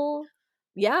crumble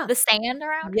the sand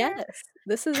around her? Yes.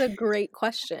 This is a great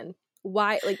question.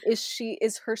 Why, like,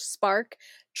 is her spark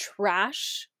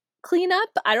trash cleanup?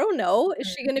 I don't know. Is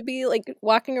she going to be like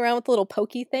walking around with a little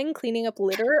pokey thing cleaning up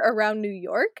litter around New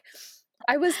York?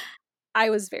 I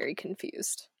was very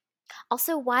confused.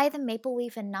 Also, why the maple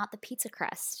leaf and not the pizza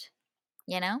crust?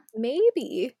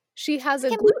 Maybe she has It a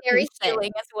can be gluten very thing.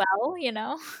 healing as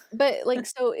well, But like,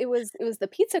 so it was the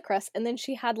pizza crust, and then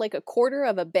she had like a quarter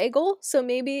of a bagel. So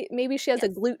maybe she has a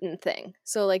Yes. gluten thing.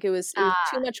 So like it was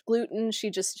too much gluten.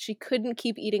 She couldn't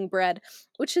keep eating bread,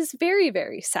 which is very,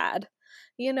 very sad.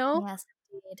 Yes,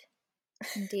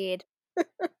 indeed.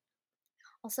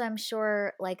 Also, I'm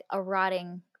sure like a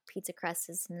rotting pizza crust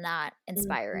is not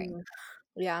inspiring. Mhm.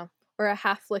 Yeah, or a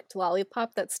half-licked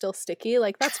lollipop that's still sticky.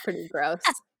 Like that's pretty gross.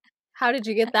 How did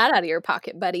you get that out of your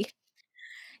pocket, buddy?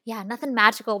 Yeah, nothing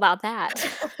magical about that.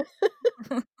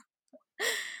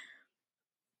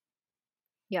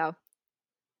 Yeah.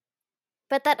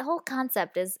 But that whole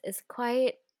concept is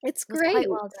quite It's was great. quite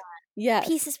well done. Yes.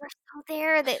 Pieces were so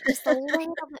there that just a little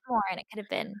bit more and it could have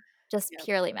been just Yep.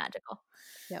 purely magical.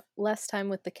 Yep. Less time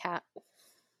with the cat.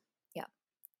 Yeah.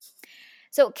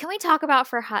 So can we talk about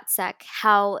for a hot sec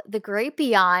how the Great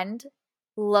Beyond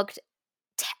looked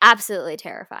absolutely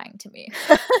terrifying to me?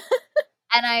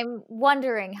 And I'm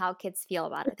wondering how kids feel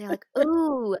about it. They're like,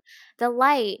 ooh, the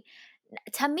light.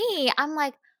 To me, I'm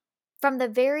like, from the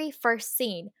very first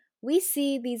scene, we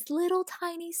see these little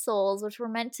tiny souls, which we're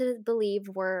meant to believe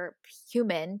were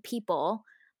human people,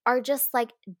 are just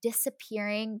like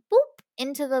disappearing boop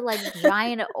into the like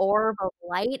giant orb of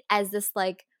light as this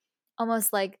like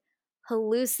almost like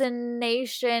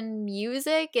hallucination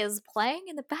music is playing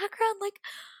in the background. Like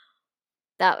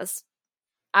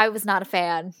I was not a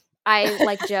fan. I,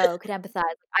 like Joe, could empathize.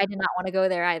 I did not want to go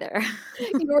there either.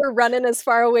 You were running as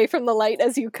far away from the light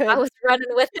as you could. I was running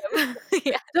with him.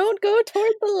 Yeah. Don't go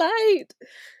toward the light.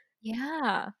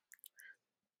 Yeah.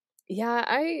 Yeah,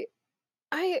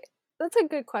 I that's a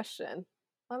good question.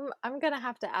 I'm gonna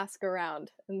have to ask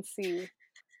around and see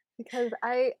because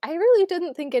I really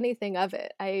didn't think anything of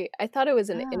it. I thought it was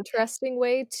an Oh, okay. interesting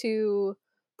way to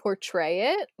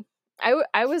portray it.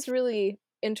 I was really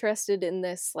interested in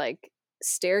this like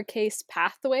staircase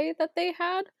pathway that they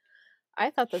had.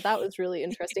 I thought that was really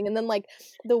interesting, and then like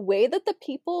the way that the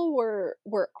people were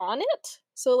on it.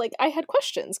 So like I had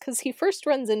questions because he first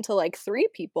runs into like 3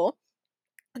 people,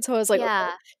 and so I was like, okay,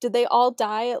 Yeah. did they all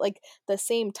die at like the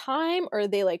same time, or are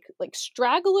they like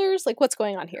stragglers? Like what's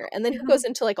going on here? And then he goes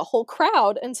into like a whole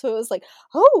crowd, and so it was like,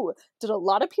 oh, did a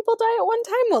lot of people die at one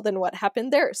time? Well, then what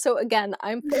happened there? So again,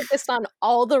 I'm focused on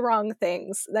all the wrong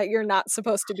things that you're not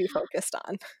supposed to be focused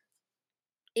on.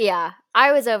 Yeah,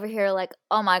 I was over here like,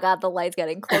 oh my god, the light's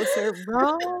getting closer.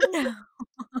 Run.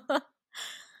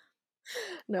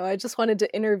 No, I just wanted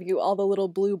to interview all the little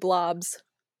blue blobs.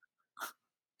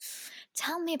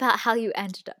 Tell me about how you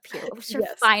ended up here. What was your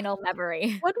Yes. final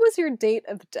memory? What was your date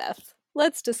of death?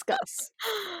 Let's discuss.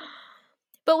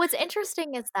 But what's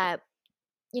interesting is that,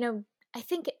 I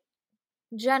think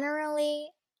generally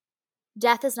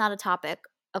death is not a topic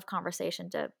of conversation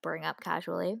to bring up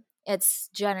casually. It's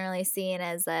generally seen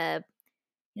as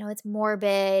it's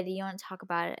morbid. You don't talk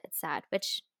about it. It's sad,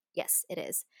 which, yes, it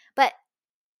is. But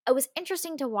it was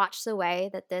interesting to watch the way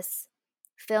that this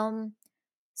film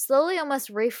slowly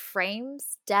almost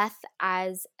reframes death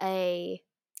as uh,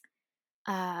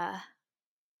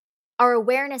 our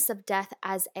awareness of death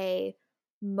as a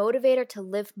motivator to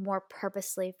live more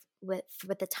purposely with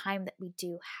the time that we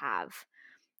do have.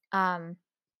 Um,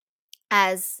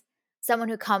 as someone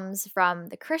who comes from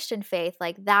the Christian faith,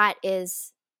 like that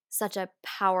is such a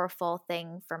powerful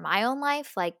thing for my own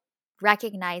life. Like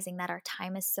recognizing that our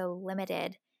time is so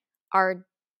limited, our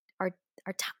our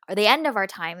the end of our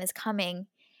time is coming,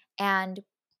 and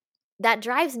that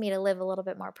drives me to live a little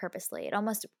bit more purposely. It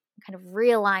almost kind of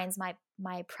realigns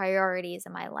my priorities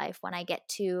in my life when I get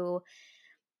too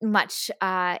much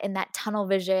in that tunnel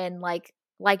vision, like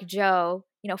Joe,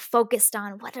 focused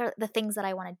on what are the things that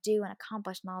I want to do and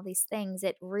accomplish and all these things.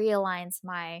 It realigns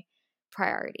my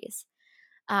priorities.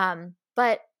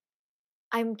 But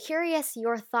I'm curious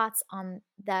your thoughts on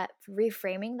that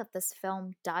reframing that this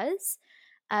film does,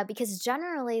 because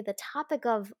generally the topic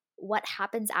of what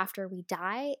happens after we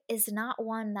die is not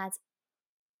one that's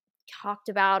talked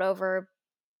about over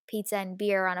pizza and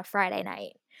beer on a Friday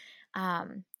night.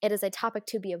 It is a topic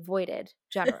to be avoided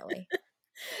generally.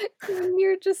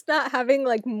 You're just not having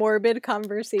like morbid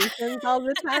conversations all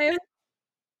the time.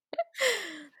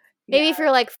 Maybe Yeah. if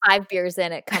you're like 5 beers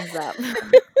in, it comes up.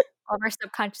 All of our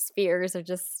subconscious fears are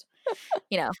just,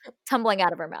 tumbling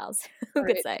out of our mouths. Who All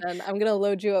could right, say? Jen, I'm gonna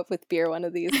load you up with beer one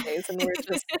of these days, and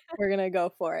we're gonna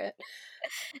go for it.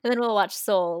 And then we'll watch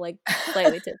Soul, like,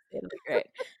 slightly tipsy. It'll be great.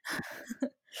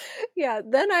 Yeah,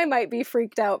 then I might be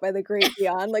freaked out by the great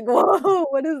beyond. Like, whoa,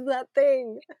 what is that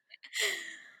thing?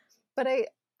 But I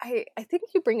think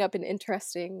you bring up an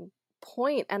interesting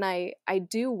point, and I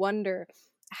do wonder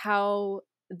how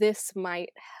this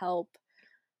might help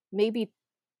maybe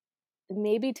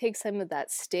take some of that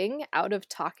sting out of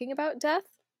talking about death.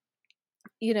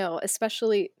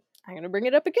 Especially I'm going to bring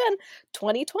it up again,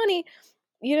 2020.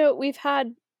 We've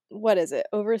had, what is it,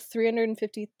 over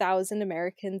 350,000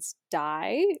 Americans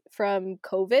die from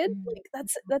COVID. Mm. Like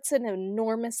that's an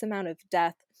enormous amount of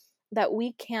death that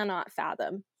we cannot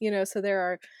fathom. So there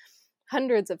are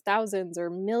hundreds of thousands or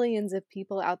millions of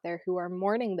people out there who are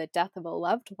mourning the death of a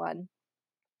loved one.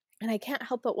 And I can't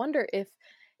help but wonder if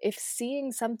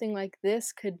seeing something like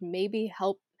this could maybe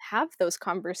help have those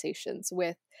conversations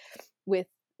with with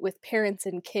parents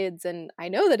and kids. And I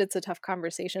know that it's a tough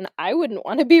conversation. I wouldn't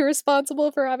want to be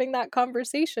responsible for having that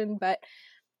conversation, but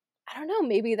I don't know,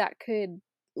 maybe that could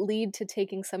lead to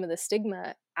taking some of the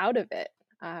stigma out of it.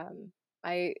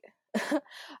 I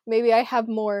maybe I have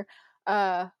more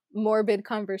morbid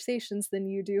conversations than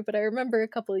you do, but I remember a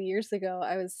couple of years ago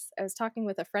I was talking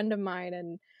with a friend of mine,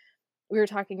 and we were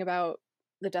talking about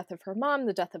the death of her mom,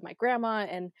 the death of my grandma,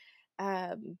 and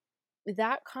um,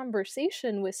 that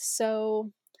conversation was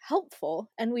so helpful.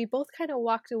 And we both kind of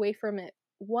walked away from it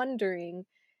wondering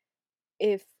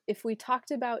if we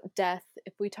talked about death,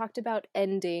 if we talked about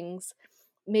endings,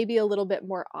 maybe a little bit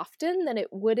more often, then it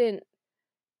would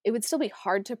still be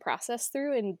hard to process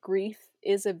through. And grief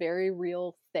is a very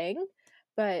real thing,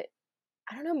 but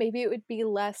I don't know, maybe it would be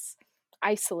less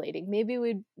isolating. Maybe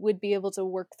we would be able to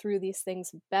work through these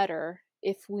things better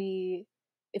if we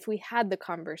had the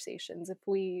conversations, if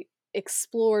we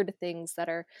explored things that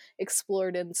are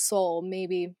explored in Soul.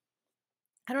 Maybe,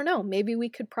 I don't know, maybe we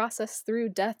could process through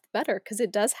death better, because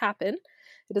it does happen.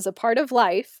 It is a part of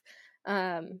life.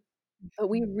 But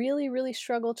we really, really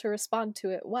struggle to respond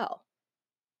to it well.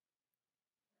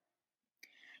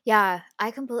 Yeah,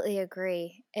 I completely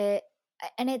agree. And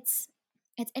it's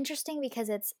interesting because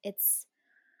it's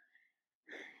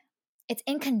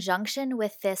in conjunction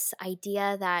with this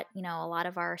idea that, a lot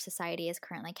of our society is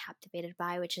currently captivated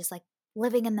by, which is like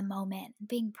living in the moment,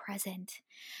 being present.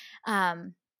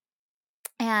 Um,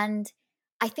 and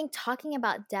I think talking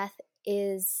about death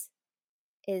is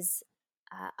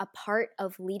a part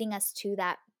of leading us to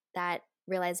that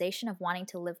realization of wanting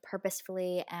to live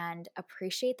purposefully and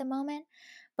appreciate the moment.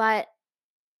 But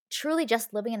truly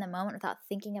just living in the moment without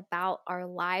thinking about our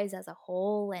lives as a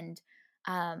whole and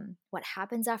what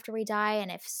happens after we die, and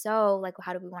if so, like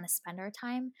how do we want to spend our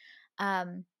time?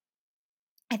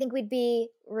 I think we'd be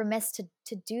remiss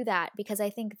to do that, because I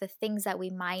think the things that we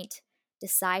might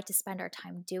decide to spend our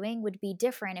time doing would be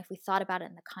different if we thought about it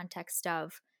in the context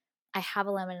of, I have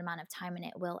a limited amount of time and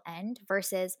it will end,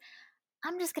 versus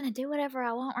I'm just gonna do whatever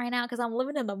I want right now because I'm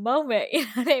living in the moment. You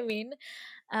know what I mean?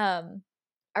 Um,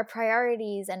 our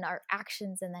priorities and our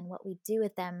actions and then what we do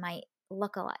with them might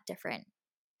look a lot different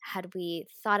had we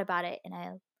thought about it in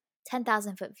a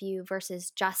 10,000-foot view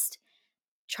versus just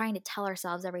trying to tell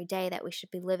ourselves every day that we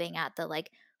should be living at the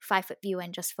like 5-foot view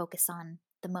and just focus on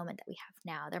the moment that we have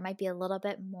now. There might be a little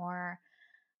bit more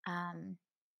um,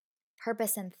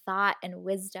 purpose and thought and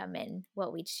wisdom in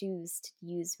what we choose to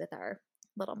use with our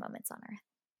little moments on earth.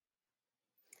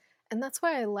 And that's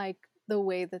why I like the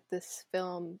way that this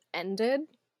film ended.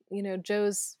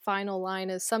 Joe's final line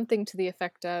is something to the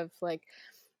effect of like,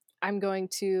 I'm going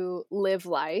to live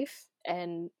life.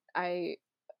 And I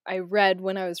read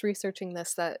when I was researching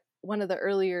this that one of the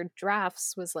earlier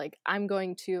drafts was like, I'm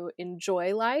going to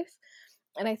enjoy life.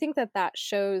 And I think that that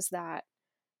shows that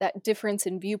difference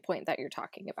in viewpoint that you're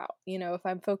talking about. If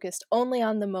I'm focused only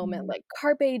on the moment, Mhm. like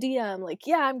carpe diem, like,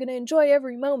 yeah, I'm going to enjoy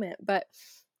every moment. But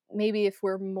maybe if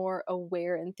we're more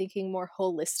aware and thinking more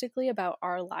holistically about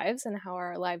our lives and how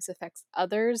our lives affects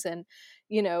others, and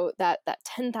that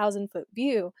 10,000-foot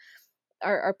view,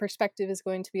 our perspective is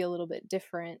going to be a little bit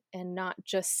different, and not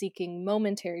just seeking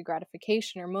momentary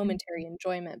gratification or momentary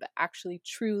enjoyment, but actually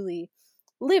truly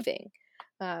living,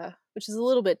 which is a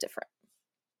little bit different.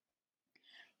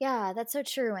 Yeah, that's so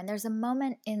true. And there's a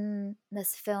moment in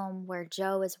this film where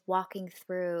Joe is walking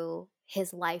through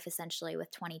his life essentially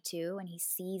with 22, and he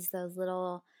sees those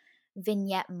little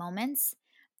vignette moments.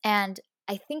 And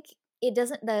I think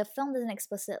the film doesn't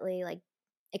explicitly like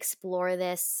explore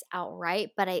this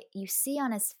outright, but you see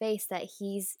on his face that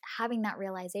he's having that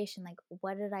realization, like,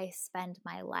 what did I spend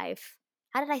my life?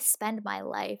 How did I spend my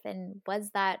life? And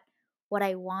was that what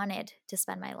I wanted to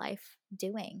spend my life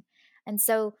doing? And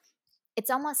so it's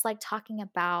almost like talking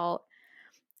about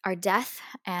our death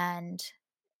and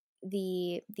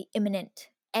the imminent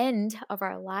end of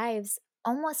our lives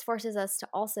almost forces us to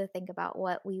also think about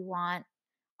what we want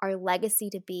our legacy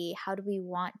to be. How do we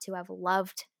want to have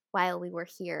loved while we were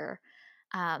here?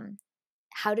 Um,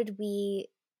 how did we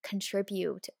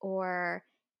contribute or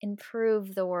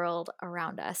improve the world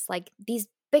around us? Like these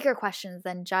bigger questions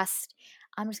than just,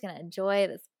 I'm just going to enjoy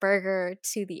this burger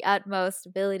to the utmost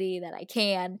ability that I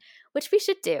can, which we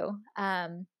should do.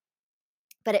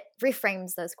 But it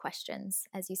reframes those questions,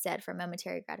 as you said, from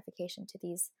momentary gratification to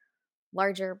these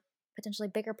larger, potentially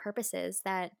bigger purposes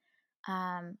that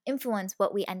influence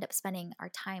what we end up spending our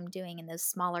time doing in those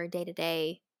smaller day to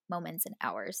day moments and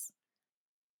hours.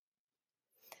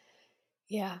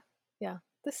 Yeah. Yeah.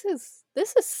 This is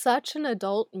such an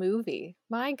adult movie.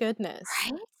 My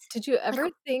goodness. Right? Did you Like, ever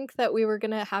think that we were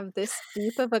going to have this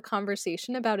deep of a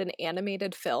conversation about an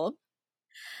animated film?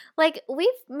 like we've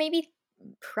maybe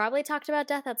probably talked about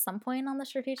death at some point on the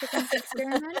Strategic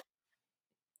Experiment,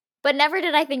 but never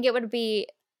did I think it would be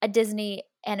a Disney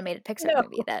animated Pixar No,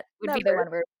 movie that would be the never. one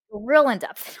we're real in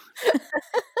depth.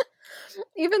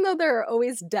 Even though there are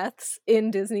always deaths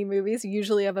in Disney movies,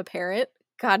 usually of a parent.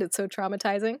 God, it's so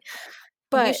traumatizing.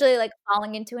 But Usually, like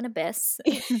falling into an abyss.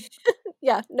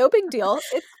 yeah, no big deal.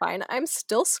 It's fine. I'm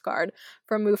still scarred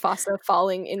from Mufasa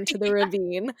falling into the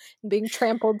ravine and being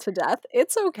trampled to death.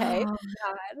 It's okay. Oh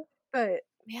god. But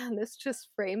man, this just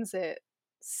frames it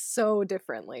so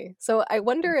differently. So I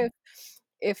wonder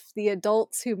if the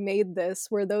adults who made this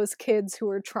were those kids who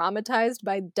were traumatized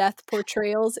by death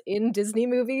portrayals in Disney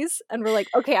movies and were like,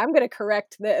 "Okay, I'm going to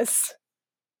correct this."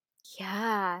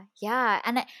 Yeah, yeah,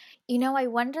 and I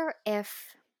wonder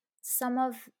if some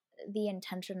of the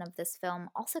intention of this film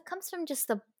also comes from just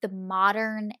the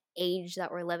modern age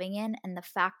that we're living in, and the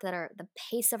fact that the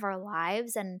pace of our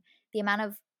lives and the amount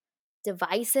of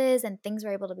devices and things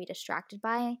we're able to be distracted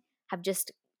by have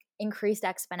just increased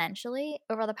exponentially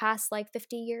over the past like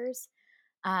 50 years.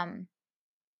 Um,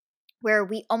 where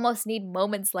we almost need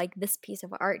moments like this piece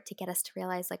of art to get us to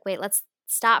realize, like, wait, let's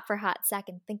stop for a hot sec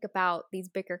and think about these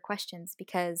bigger questions.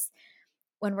 Because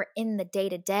when we're in the day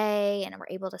to day and we're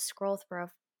able to scroll through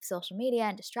social media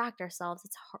and distract ourselves,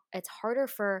 it's harder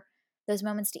for those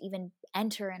moments to even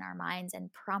enter in our minds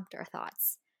and prompt our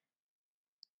thoughts.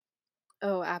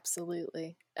 Oh,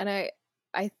 absolutely. And I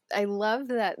love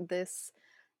that this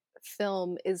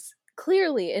film is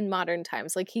clearly in modern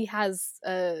times. Like he has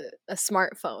a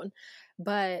smartphone,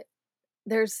 but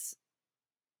there's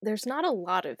there's not a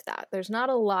lot of that. There's not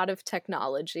a lot of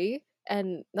technology,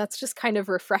 and that's just kind of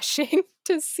refreshing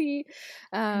to see.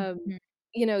 Um, Mhm.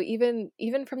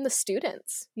 even from the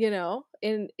students,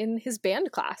 in his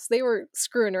band class, they were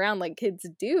screwing around like kids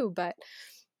do, but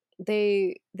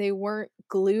they weren't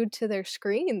glued to their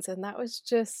screens, and that was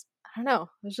just, I don't know,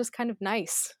 it was just kind of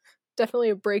nice. Definitely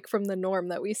a break from the norm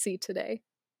that we see today.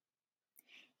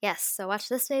 Yes, so watch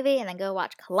this movie and then go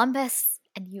watch Columbus,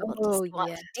 and you will Oh just watch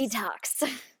yes.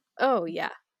 Detox. Oh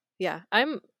yeah. Yeah.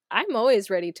 I'm always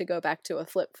ready to go back to a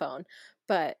flip phone,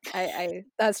 but I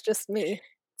that's just me.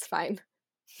 It's fine.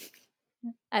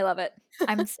 I love it.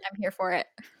 I'm here for it.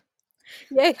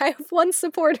 Yay, I have one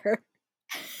supporter.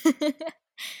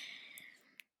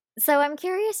 So I'm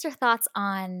curious your thoughts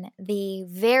on the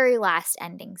very last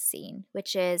ending scene,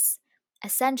 which is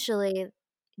essentially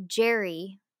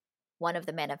Jerry, one of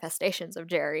the manifestations of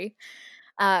Jerry,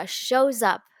 shows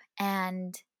up,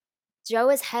 and Joe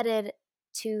is headed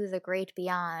to the great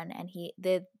beyond, and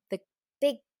the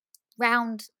big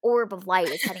round orb of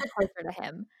light is heading closer to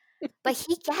him. But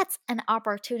he gets an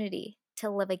opportunity to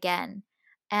live again.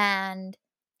 And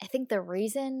I think the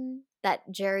reason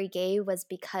that Jerry gave was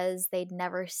because they'd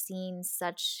never seen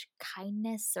such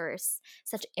kindness or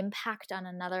such impact on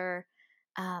another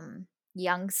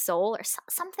young soul or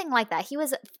something like that. He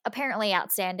was apparently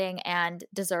outstanding and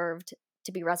deserved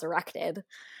to be resurrected.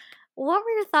 What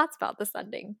were your thoughts about this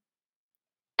ending?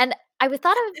 And I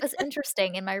thought it was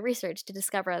interesting in my research to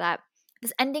discover that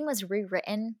this ending was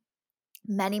rewritten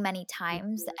many, many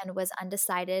times Mhm. and was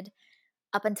undecided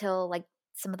up until like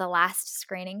some of the last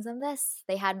screenings of this.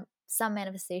 They had some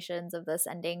manifestations of this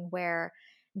ending where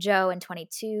Joe and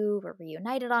 22 were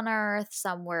reunited on Earth,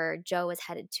 some where Joe was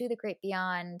headed to the great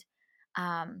beyond.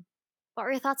 Um, what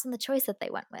were your thoughts on the choice that they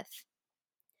went with?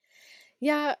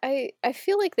 Yeah, I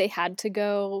feel like they had to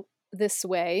go this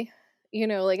way.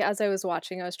 Like as I was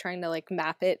watching, I was trying to like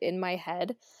map it in my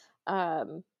head,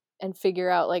 um, and figure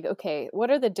out like, okay, what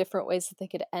are the different ways that they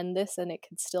could end this and it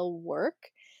could still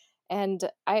work? And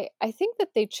I think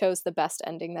that they chose the best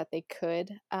ending that they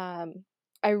could.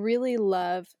 I really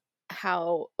love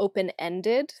how open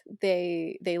ended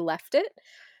they left it.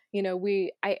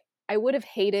 I would have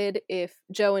hated if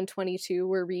Joe and 22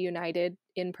 were reunited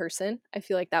in person. I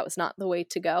feel like that was not the way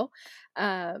to go.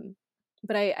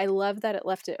 But I love that it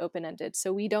left it open ended.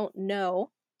 So we don't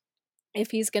know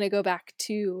if he's going to go back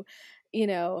to, you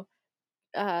know,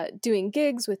 doing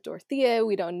gigs with Dorothea.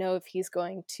 We don't know if he's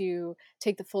going to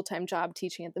take the full time job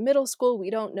teaching at the middle school. We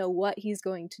don't know what he's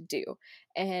going to do.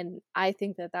 And I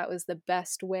think that that was the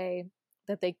best way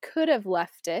that they could have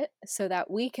left it so that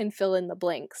we can fill in the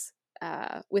blanks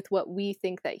with what we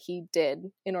think that he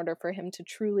did in order for him to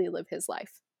truly live his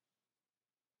life.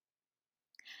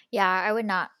 Yeah, I would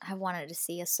not have wanted to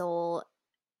see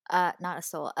not a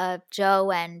soul, a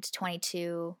Joe and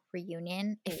 22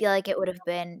 reunion. I Mm. feel like it would have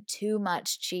been too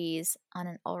much cheese on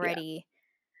an Yeah. already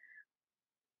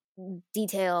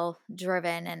detail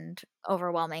driven and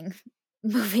overwhelming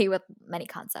movie with many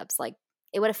concepts. Like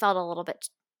it would have felt a little bit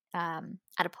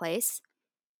out of place.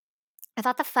 I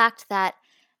thought the fact that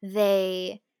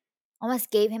they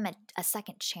almost gave him a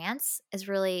second chance is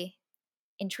really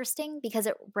interesting because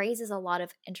it raises a lot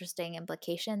of interesting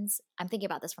implications. I'm thinking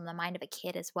about this from the mind of a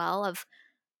kid as well of,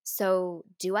 so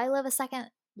do I live a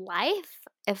second life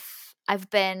if I've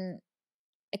been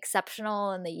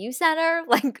exceptional in the U center?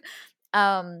 Like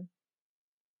um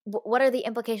what are the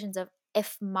implications of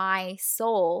if my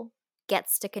soul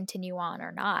gets to continue on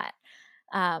or not?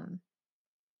 Um,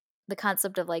 the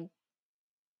concept of like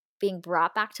being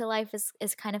brought back to life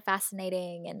is kind of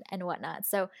fascinating and whatnot.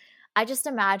 So I just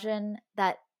imagine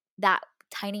that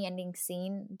tiny ending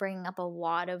scene bringing up a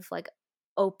lot of like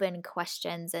open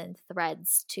questions and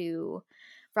threads to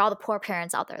for all the poor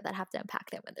parents out there that have to unpack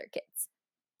them with their kids.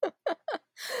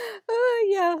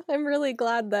 Yeah, I'm really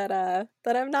glad that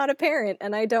I'm not a parent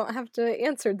and I don't have to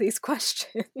answer these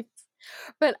questions.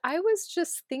 But I was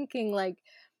just thinking like,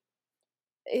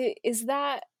 is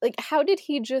that like, how did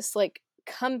he just like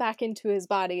come back into his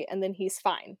body and then he's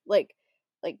fine? Like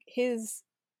his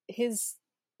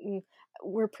mm,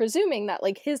 we're presuming that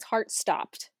like his heart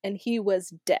stopped and he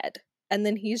was dead. And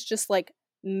then he's just like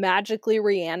magically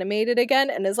reanimated again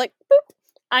and is like, boop,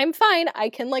 I'm fine. I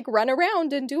can like run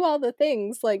around and do all the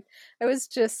things. Like I was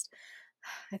just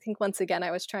I think once again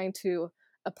I was trying to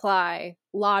apply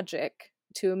logic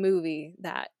to a movie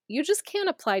that you just can't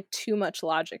apply too much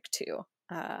logic to.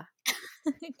 Uh,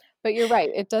 but you're right;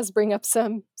 it does bring up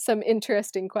some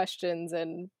interesting questions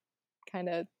and kind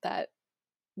of that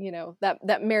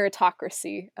that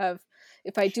meritocracy of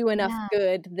if I do enough Yeah.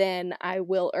 good, then I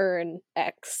will earn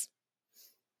X.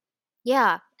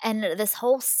 Yeah, and this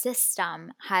whole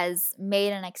system has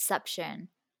made an exception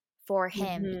for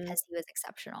him Hmm. because he was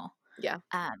exceptional. Yeah.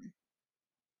 Um,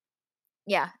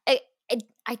 Yeah.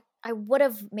 I would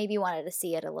have maybe wanted to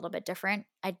see it a little bit different.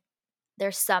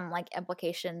 There's some like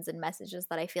implications and messages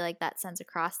that I feel like that sends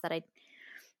across that I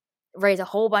raise a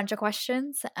whole bunch of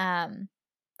questions.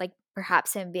 Like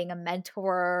perhaps him being a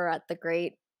mentor at the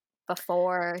great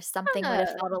before something would have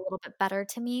Yeah, felt a little bit better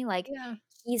to me. Like yeah.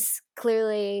 he's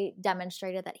clearly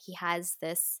demonstrated that he has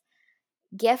this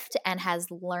gift and has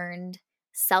learned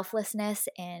selflessness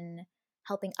in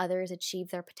helping others achieve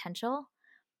their potential,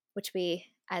 which we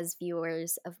as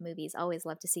viewers of movies always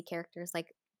love to see characters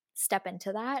like step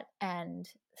into that and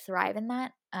thrive in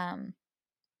that.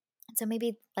 So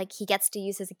maybe like he gets to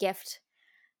use his gift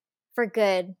for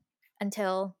good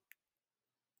until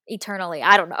eternally.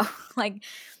 I don't know. Like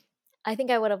I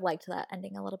think I would have liked that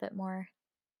ending a little bit more.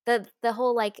 The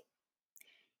whole like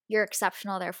you're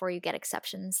exceptional therefore you get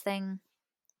exceptions thing.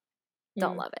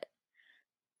 Don't Mm. love it.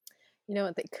 You know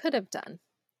what they could have done?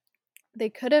 They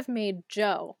could have made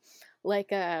Joe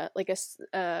like a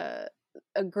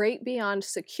great beyond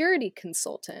security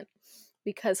consultant,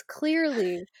 because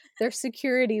clearly their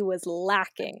security was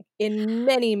lacking in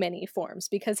many, many forms,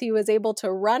 because he was able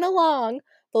to run along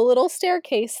the little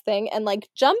staircase thing and like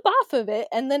jump off of it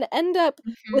and then end up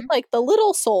with Mhm. like the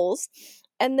little souls.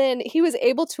 And then he was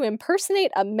able to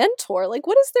impersonate a mentor. Like,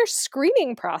 what is their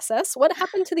screening process? What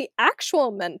happened to the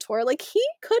actual mentor? Like, he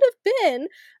could have been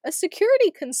a security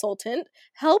consultant,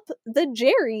 help the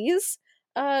Jerrys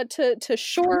to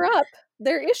shore up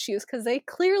their issues, because they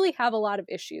clearly have a lot of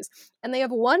issues. And they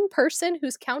have one person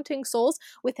who's counting souls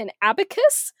with an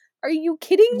abacus. Are you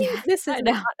kidding me? Yeah, This is I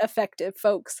know. not effective,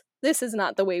 folks. This is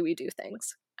not the way we do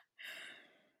things.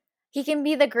 He can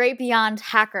be the great beyond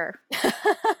hacker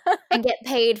and get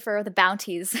paid for the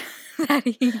bounties that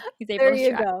he's able There to you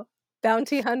track. go.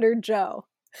 Bounty Hunter Joe.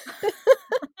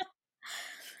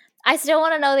 I still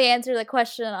want to know the answer to the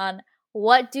question on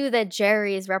what do the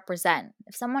Jerrys represent?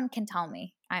 If someone can tell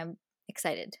me, I'm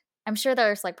excited. I'm sure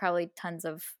there's like probably tons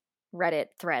of Reddit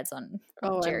threads on what the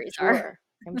Oh, I'm Jerrys are. sure.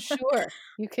 I'm sure.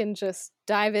 You can just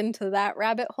dive into that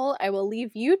rabbit hole. I will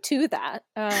leave you to that.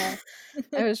 I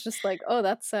was just like, oh,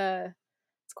 it's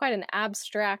quite an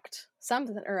abstract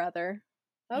something or other.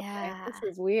 Okay, Yeah.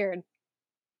 this is weird.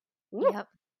 Ooh, Yep.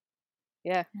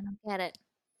 yeah, I don't get it.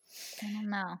 I don't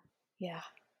know. yeah.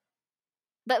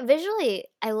 But visually,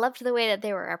 I loved the way that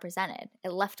they were represented. It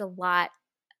left a lot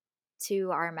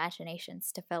to our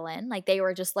imaginations to fill in. Like they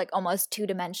were just like almost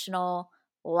two-dimensional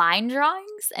line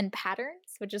drawings and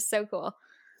patterns, which is so cool.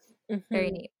 Very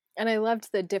Hmm. neat. And I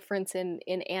loved the difference in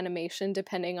animation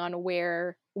depending on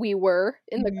where we were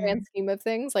in the grand Mhm. scheme of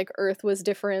things. Like Earth was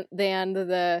different than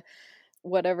the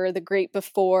whatever the great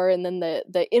before, and then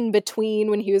the in between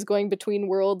when he was going between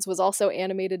worlds was also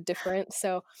animated different.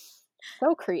 So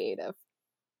so creative.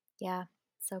 Yeah,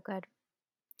 so good.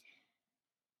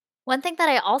 One thing that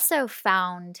I also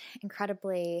found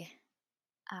incredibly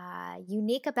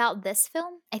unique about this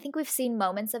film, I think we've seen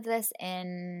moments of this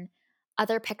in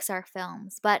other Pixar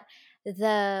films, but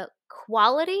the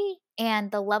quality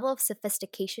and the level of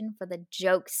sophistication for the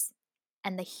jokes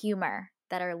and the humor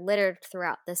that are littered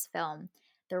throughout this film,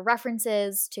 the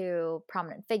references to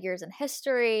prominent figures in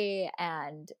history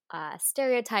and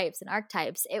stereotypes and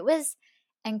archetypes, it was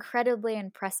incredibly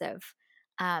impressive.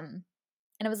 And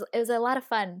it was a lot of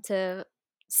fun to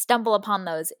stumble upon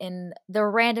those in the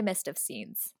randomest of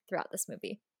scenes throughout this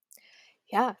movie.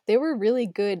 Yeah, they were really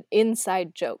good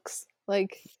inside jokes.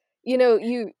 Like,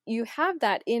 you have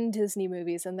that in Disney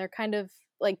movies, and they're kind of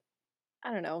like,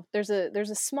 I don't know, there's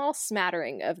a small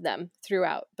smattering of them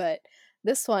throughout, but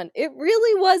this one, it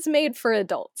really was made for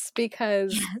adults,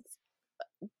 because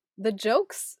Yes. the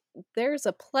jokes, there's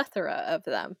a plethora of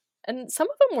them. And some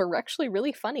of them were actually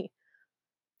really funny.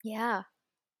 Yeah.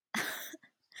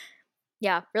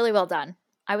 Yeah, really well done.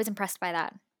 I was impressed by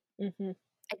that. Hmm.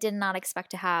 I did not expect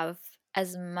to have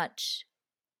as much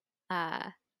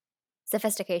uh,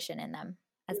 sophistication in them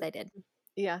as they did.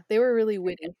 Yeah, they were really Very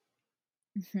witty.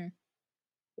 good. Hmm.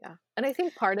 Yeah. And I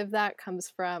think part of that comes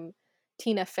from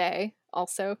Tina Fey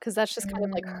also, because that's just kind of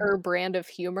like Mm, her brand of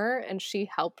humor, and she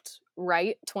helped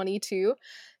write 22.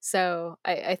 So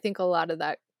I think a lot of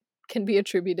that can be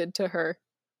attributed to her.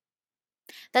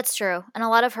 that's true. And a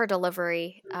lot of her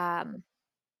delivery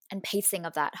and pacing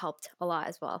of that helped a lot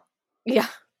as well. Yeah.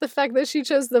 The fact that she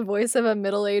chose the voice of a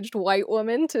middle aged white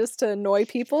woman just to annoy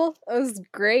people, that was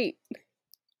great.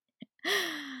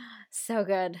 So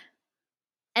good.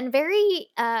 And very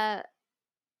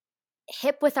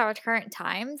hip with our current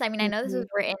times. I mean, I know this Hmm. was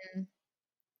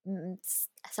written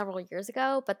several years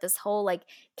ago, but this whole like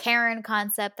Karen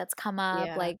concept that's come up,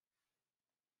 Yeah. like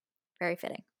very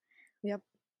fitting. Yep.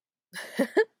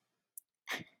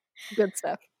 Good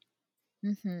stuff.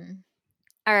 Mm-hmm.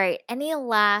 All right. Any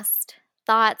last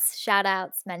thoughts, shout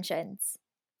outs, mentions?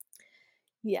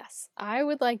 Yes, I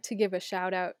would like to give a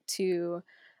shout out to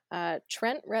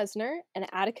Trent Reznor and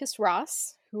Atticus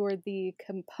Ross, who are the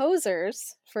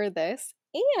composers for this,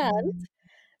 and Mm.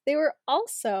 they were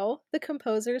also the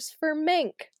composers for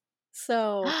Mank.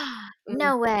 So,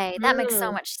 No way. That makes so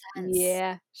mhm. much sense.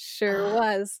 Yeah, sure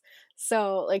was.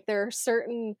 So, like, there are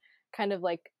certain kind of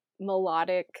like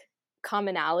melodic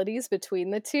commonalities between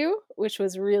the two, which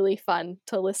was really fun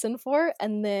to listen for.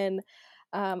 And then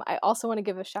I also want to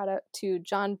give a shout out to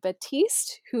John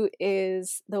Batiste, who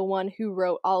is the one who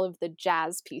wrote all of the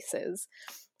jazz pieces.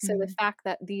 So the Mm. fact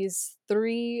that these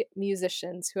three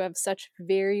musicians who have such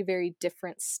very, very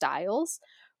different styles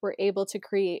were able to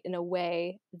create in a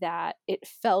way that it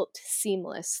felt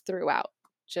seamless throughout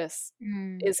just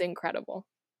Mm. is incredible.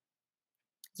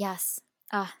 Yes.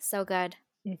 Ah, so good.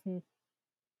 Hmm.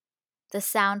 The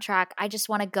soundtrack. I just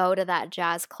want to go to that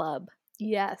jazz club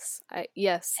Yes,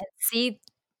 yes. and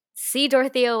see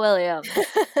Dorothea Williams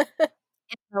in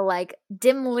the like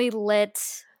dimly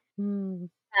lit Mm,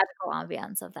 magical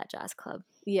ambience of that jazz club.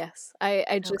 yes, I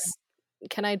So just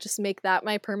can I just make that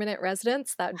my permanent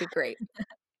residence? That would be great. good.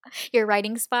 Your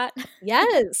writing spot.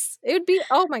 Yes, it would be.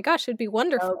 Oh my gosh, it'd be So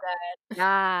wonderful. good.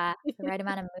 Yeah. The right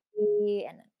amount of movie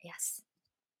and yes.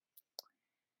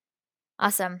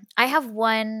 Awesome. I have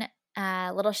one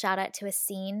little shout out to a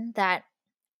scene that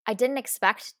I didn't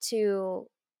expect to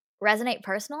resonate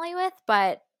personally with,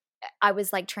 but I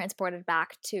was like transported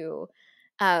back to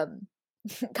um,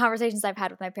 conversations I've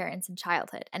had with my parents in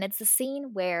childhood. And it's the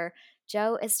scene where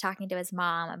Joe is talking to his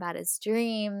mom about his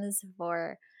dreams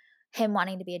for him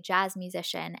wanting to be a jazz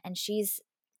musician. And she's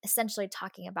essentially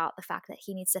talking about the fact that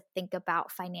he needs to think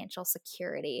about financial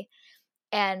security.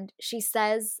 And she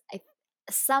says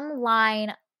some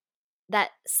line that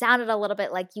sounded a little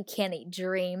bit like you can't eat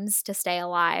dreams to stay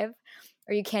alive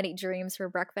or you can't eat dreams for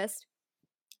breakfast.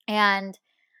 And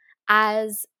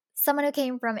as someone who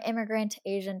came from immigrant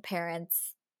Asian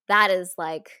parents, that is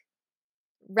like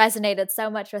resonated so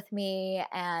much with me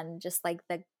and just like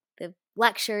the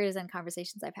lectures and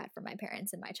conversations I've had from my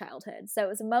parents in my childhood. So it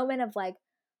was a moment of like,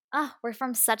 oh, we're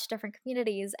from such different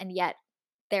communities and yet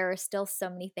there are still so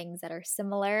many things that are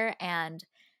similar and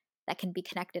that can be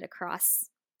connected across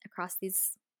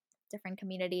these different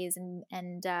communities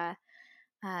and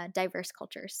diverse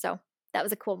cultures. So that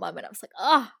was a cool moment. I was like,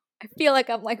 oh, I feel like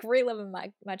I'm like reliving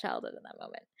my childhood in that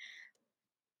moment.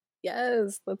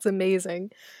 Yes, that's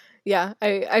amazing. Yeah,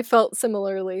 I felt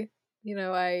similarly. You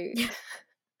know, I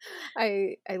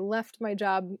left my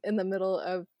job in the middle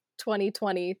of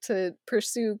 2020 to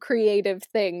pursue creative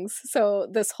things. So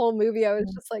this whole movie I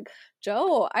was just like,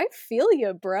 "Joe, I feel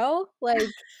you, bro." Like,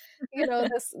 you know,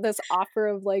 this offer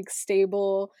of like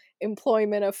stable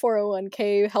employment, a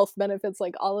 401k, health benefits,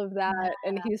 like all of that.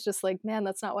 And he's just like, "Man,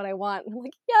 that's not what I want." And I'm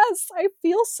like, "Yes, I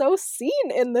feel so seen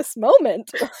in this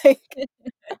moment." Like,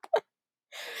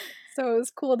 so it was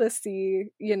cool to see,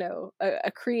 you know,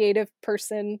 a creative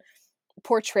person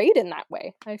portrayed in that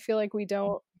way. I feel like we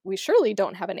surely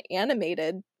don't have an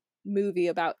animated movie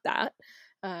about that.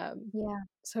 Yeah.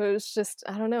 So it was just,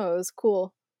 I don't know, it was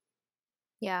cool.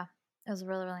 Yeah. It was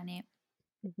really, really neat.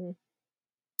 Hmm.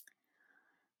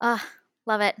 Ah,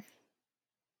 love it.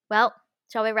 Well,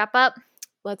 shall we wrap up?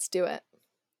 Let's do it.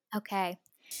 Okay.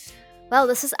 Well,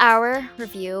 this is our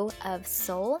review of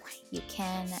Soul. You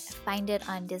can find it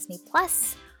on Disney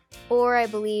Plus, or I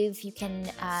believe you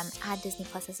can add Disney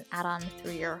Plus as an add-on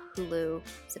through your Hulu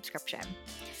subscription.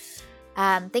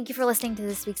 Thank you for listening to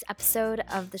this week's episode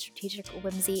of the Strategic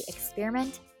Whimsy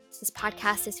Experiment. This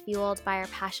podcast is fueled by our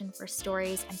passion for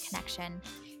stories and connection,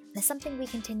 and is something we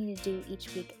continue to do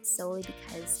each week solely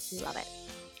because we love it.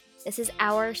 This is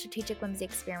our Strategic Whimsy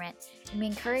Experiment, and we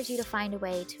encourage you to find a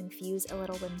way to infuse a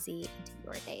little whimsy into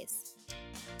your days.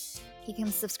 You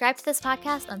can subscribe to this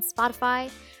podcast on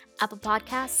Spotify, Apple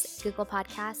Podcasts, Google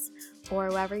Podcasts, or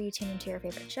wherever you tune into your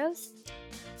favorite shows.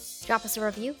 Drop us a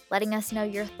review letting us know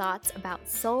your thoughts about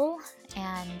Soul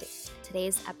and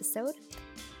today's episode.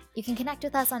 You can connect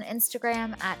with us on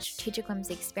Instagram at Strategic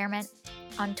Whimsy Experiment,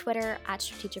 on Twitter at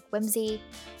Strategic Whimsy,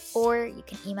 or you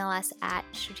can email us at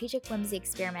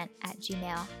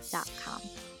strategicwhimsyexperiment@gmail.com.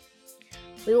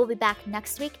 We will be back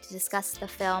next week to discuss the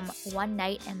film One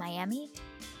Night in Miami,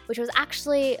 which was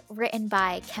actually written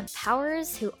by Kemp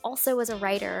Powers, who also was a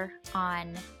writer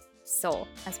on Soul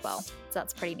as well. So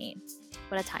that's pretty neat.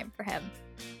 What a time for him.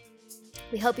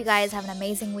 We hope you guys have an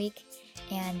amazing week,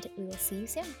 and we will see you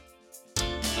soon.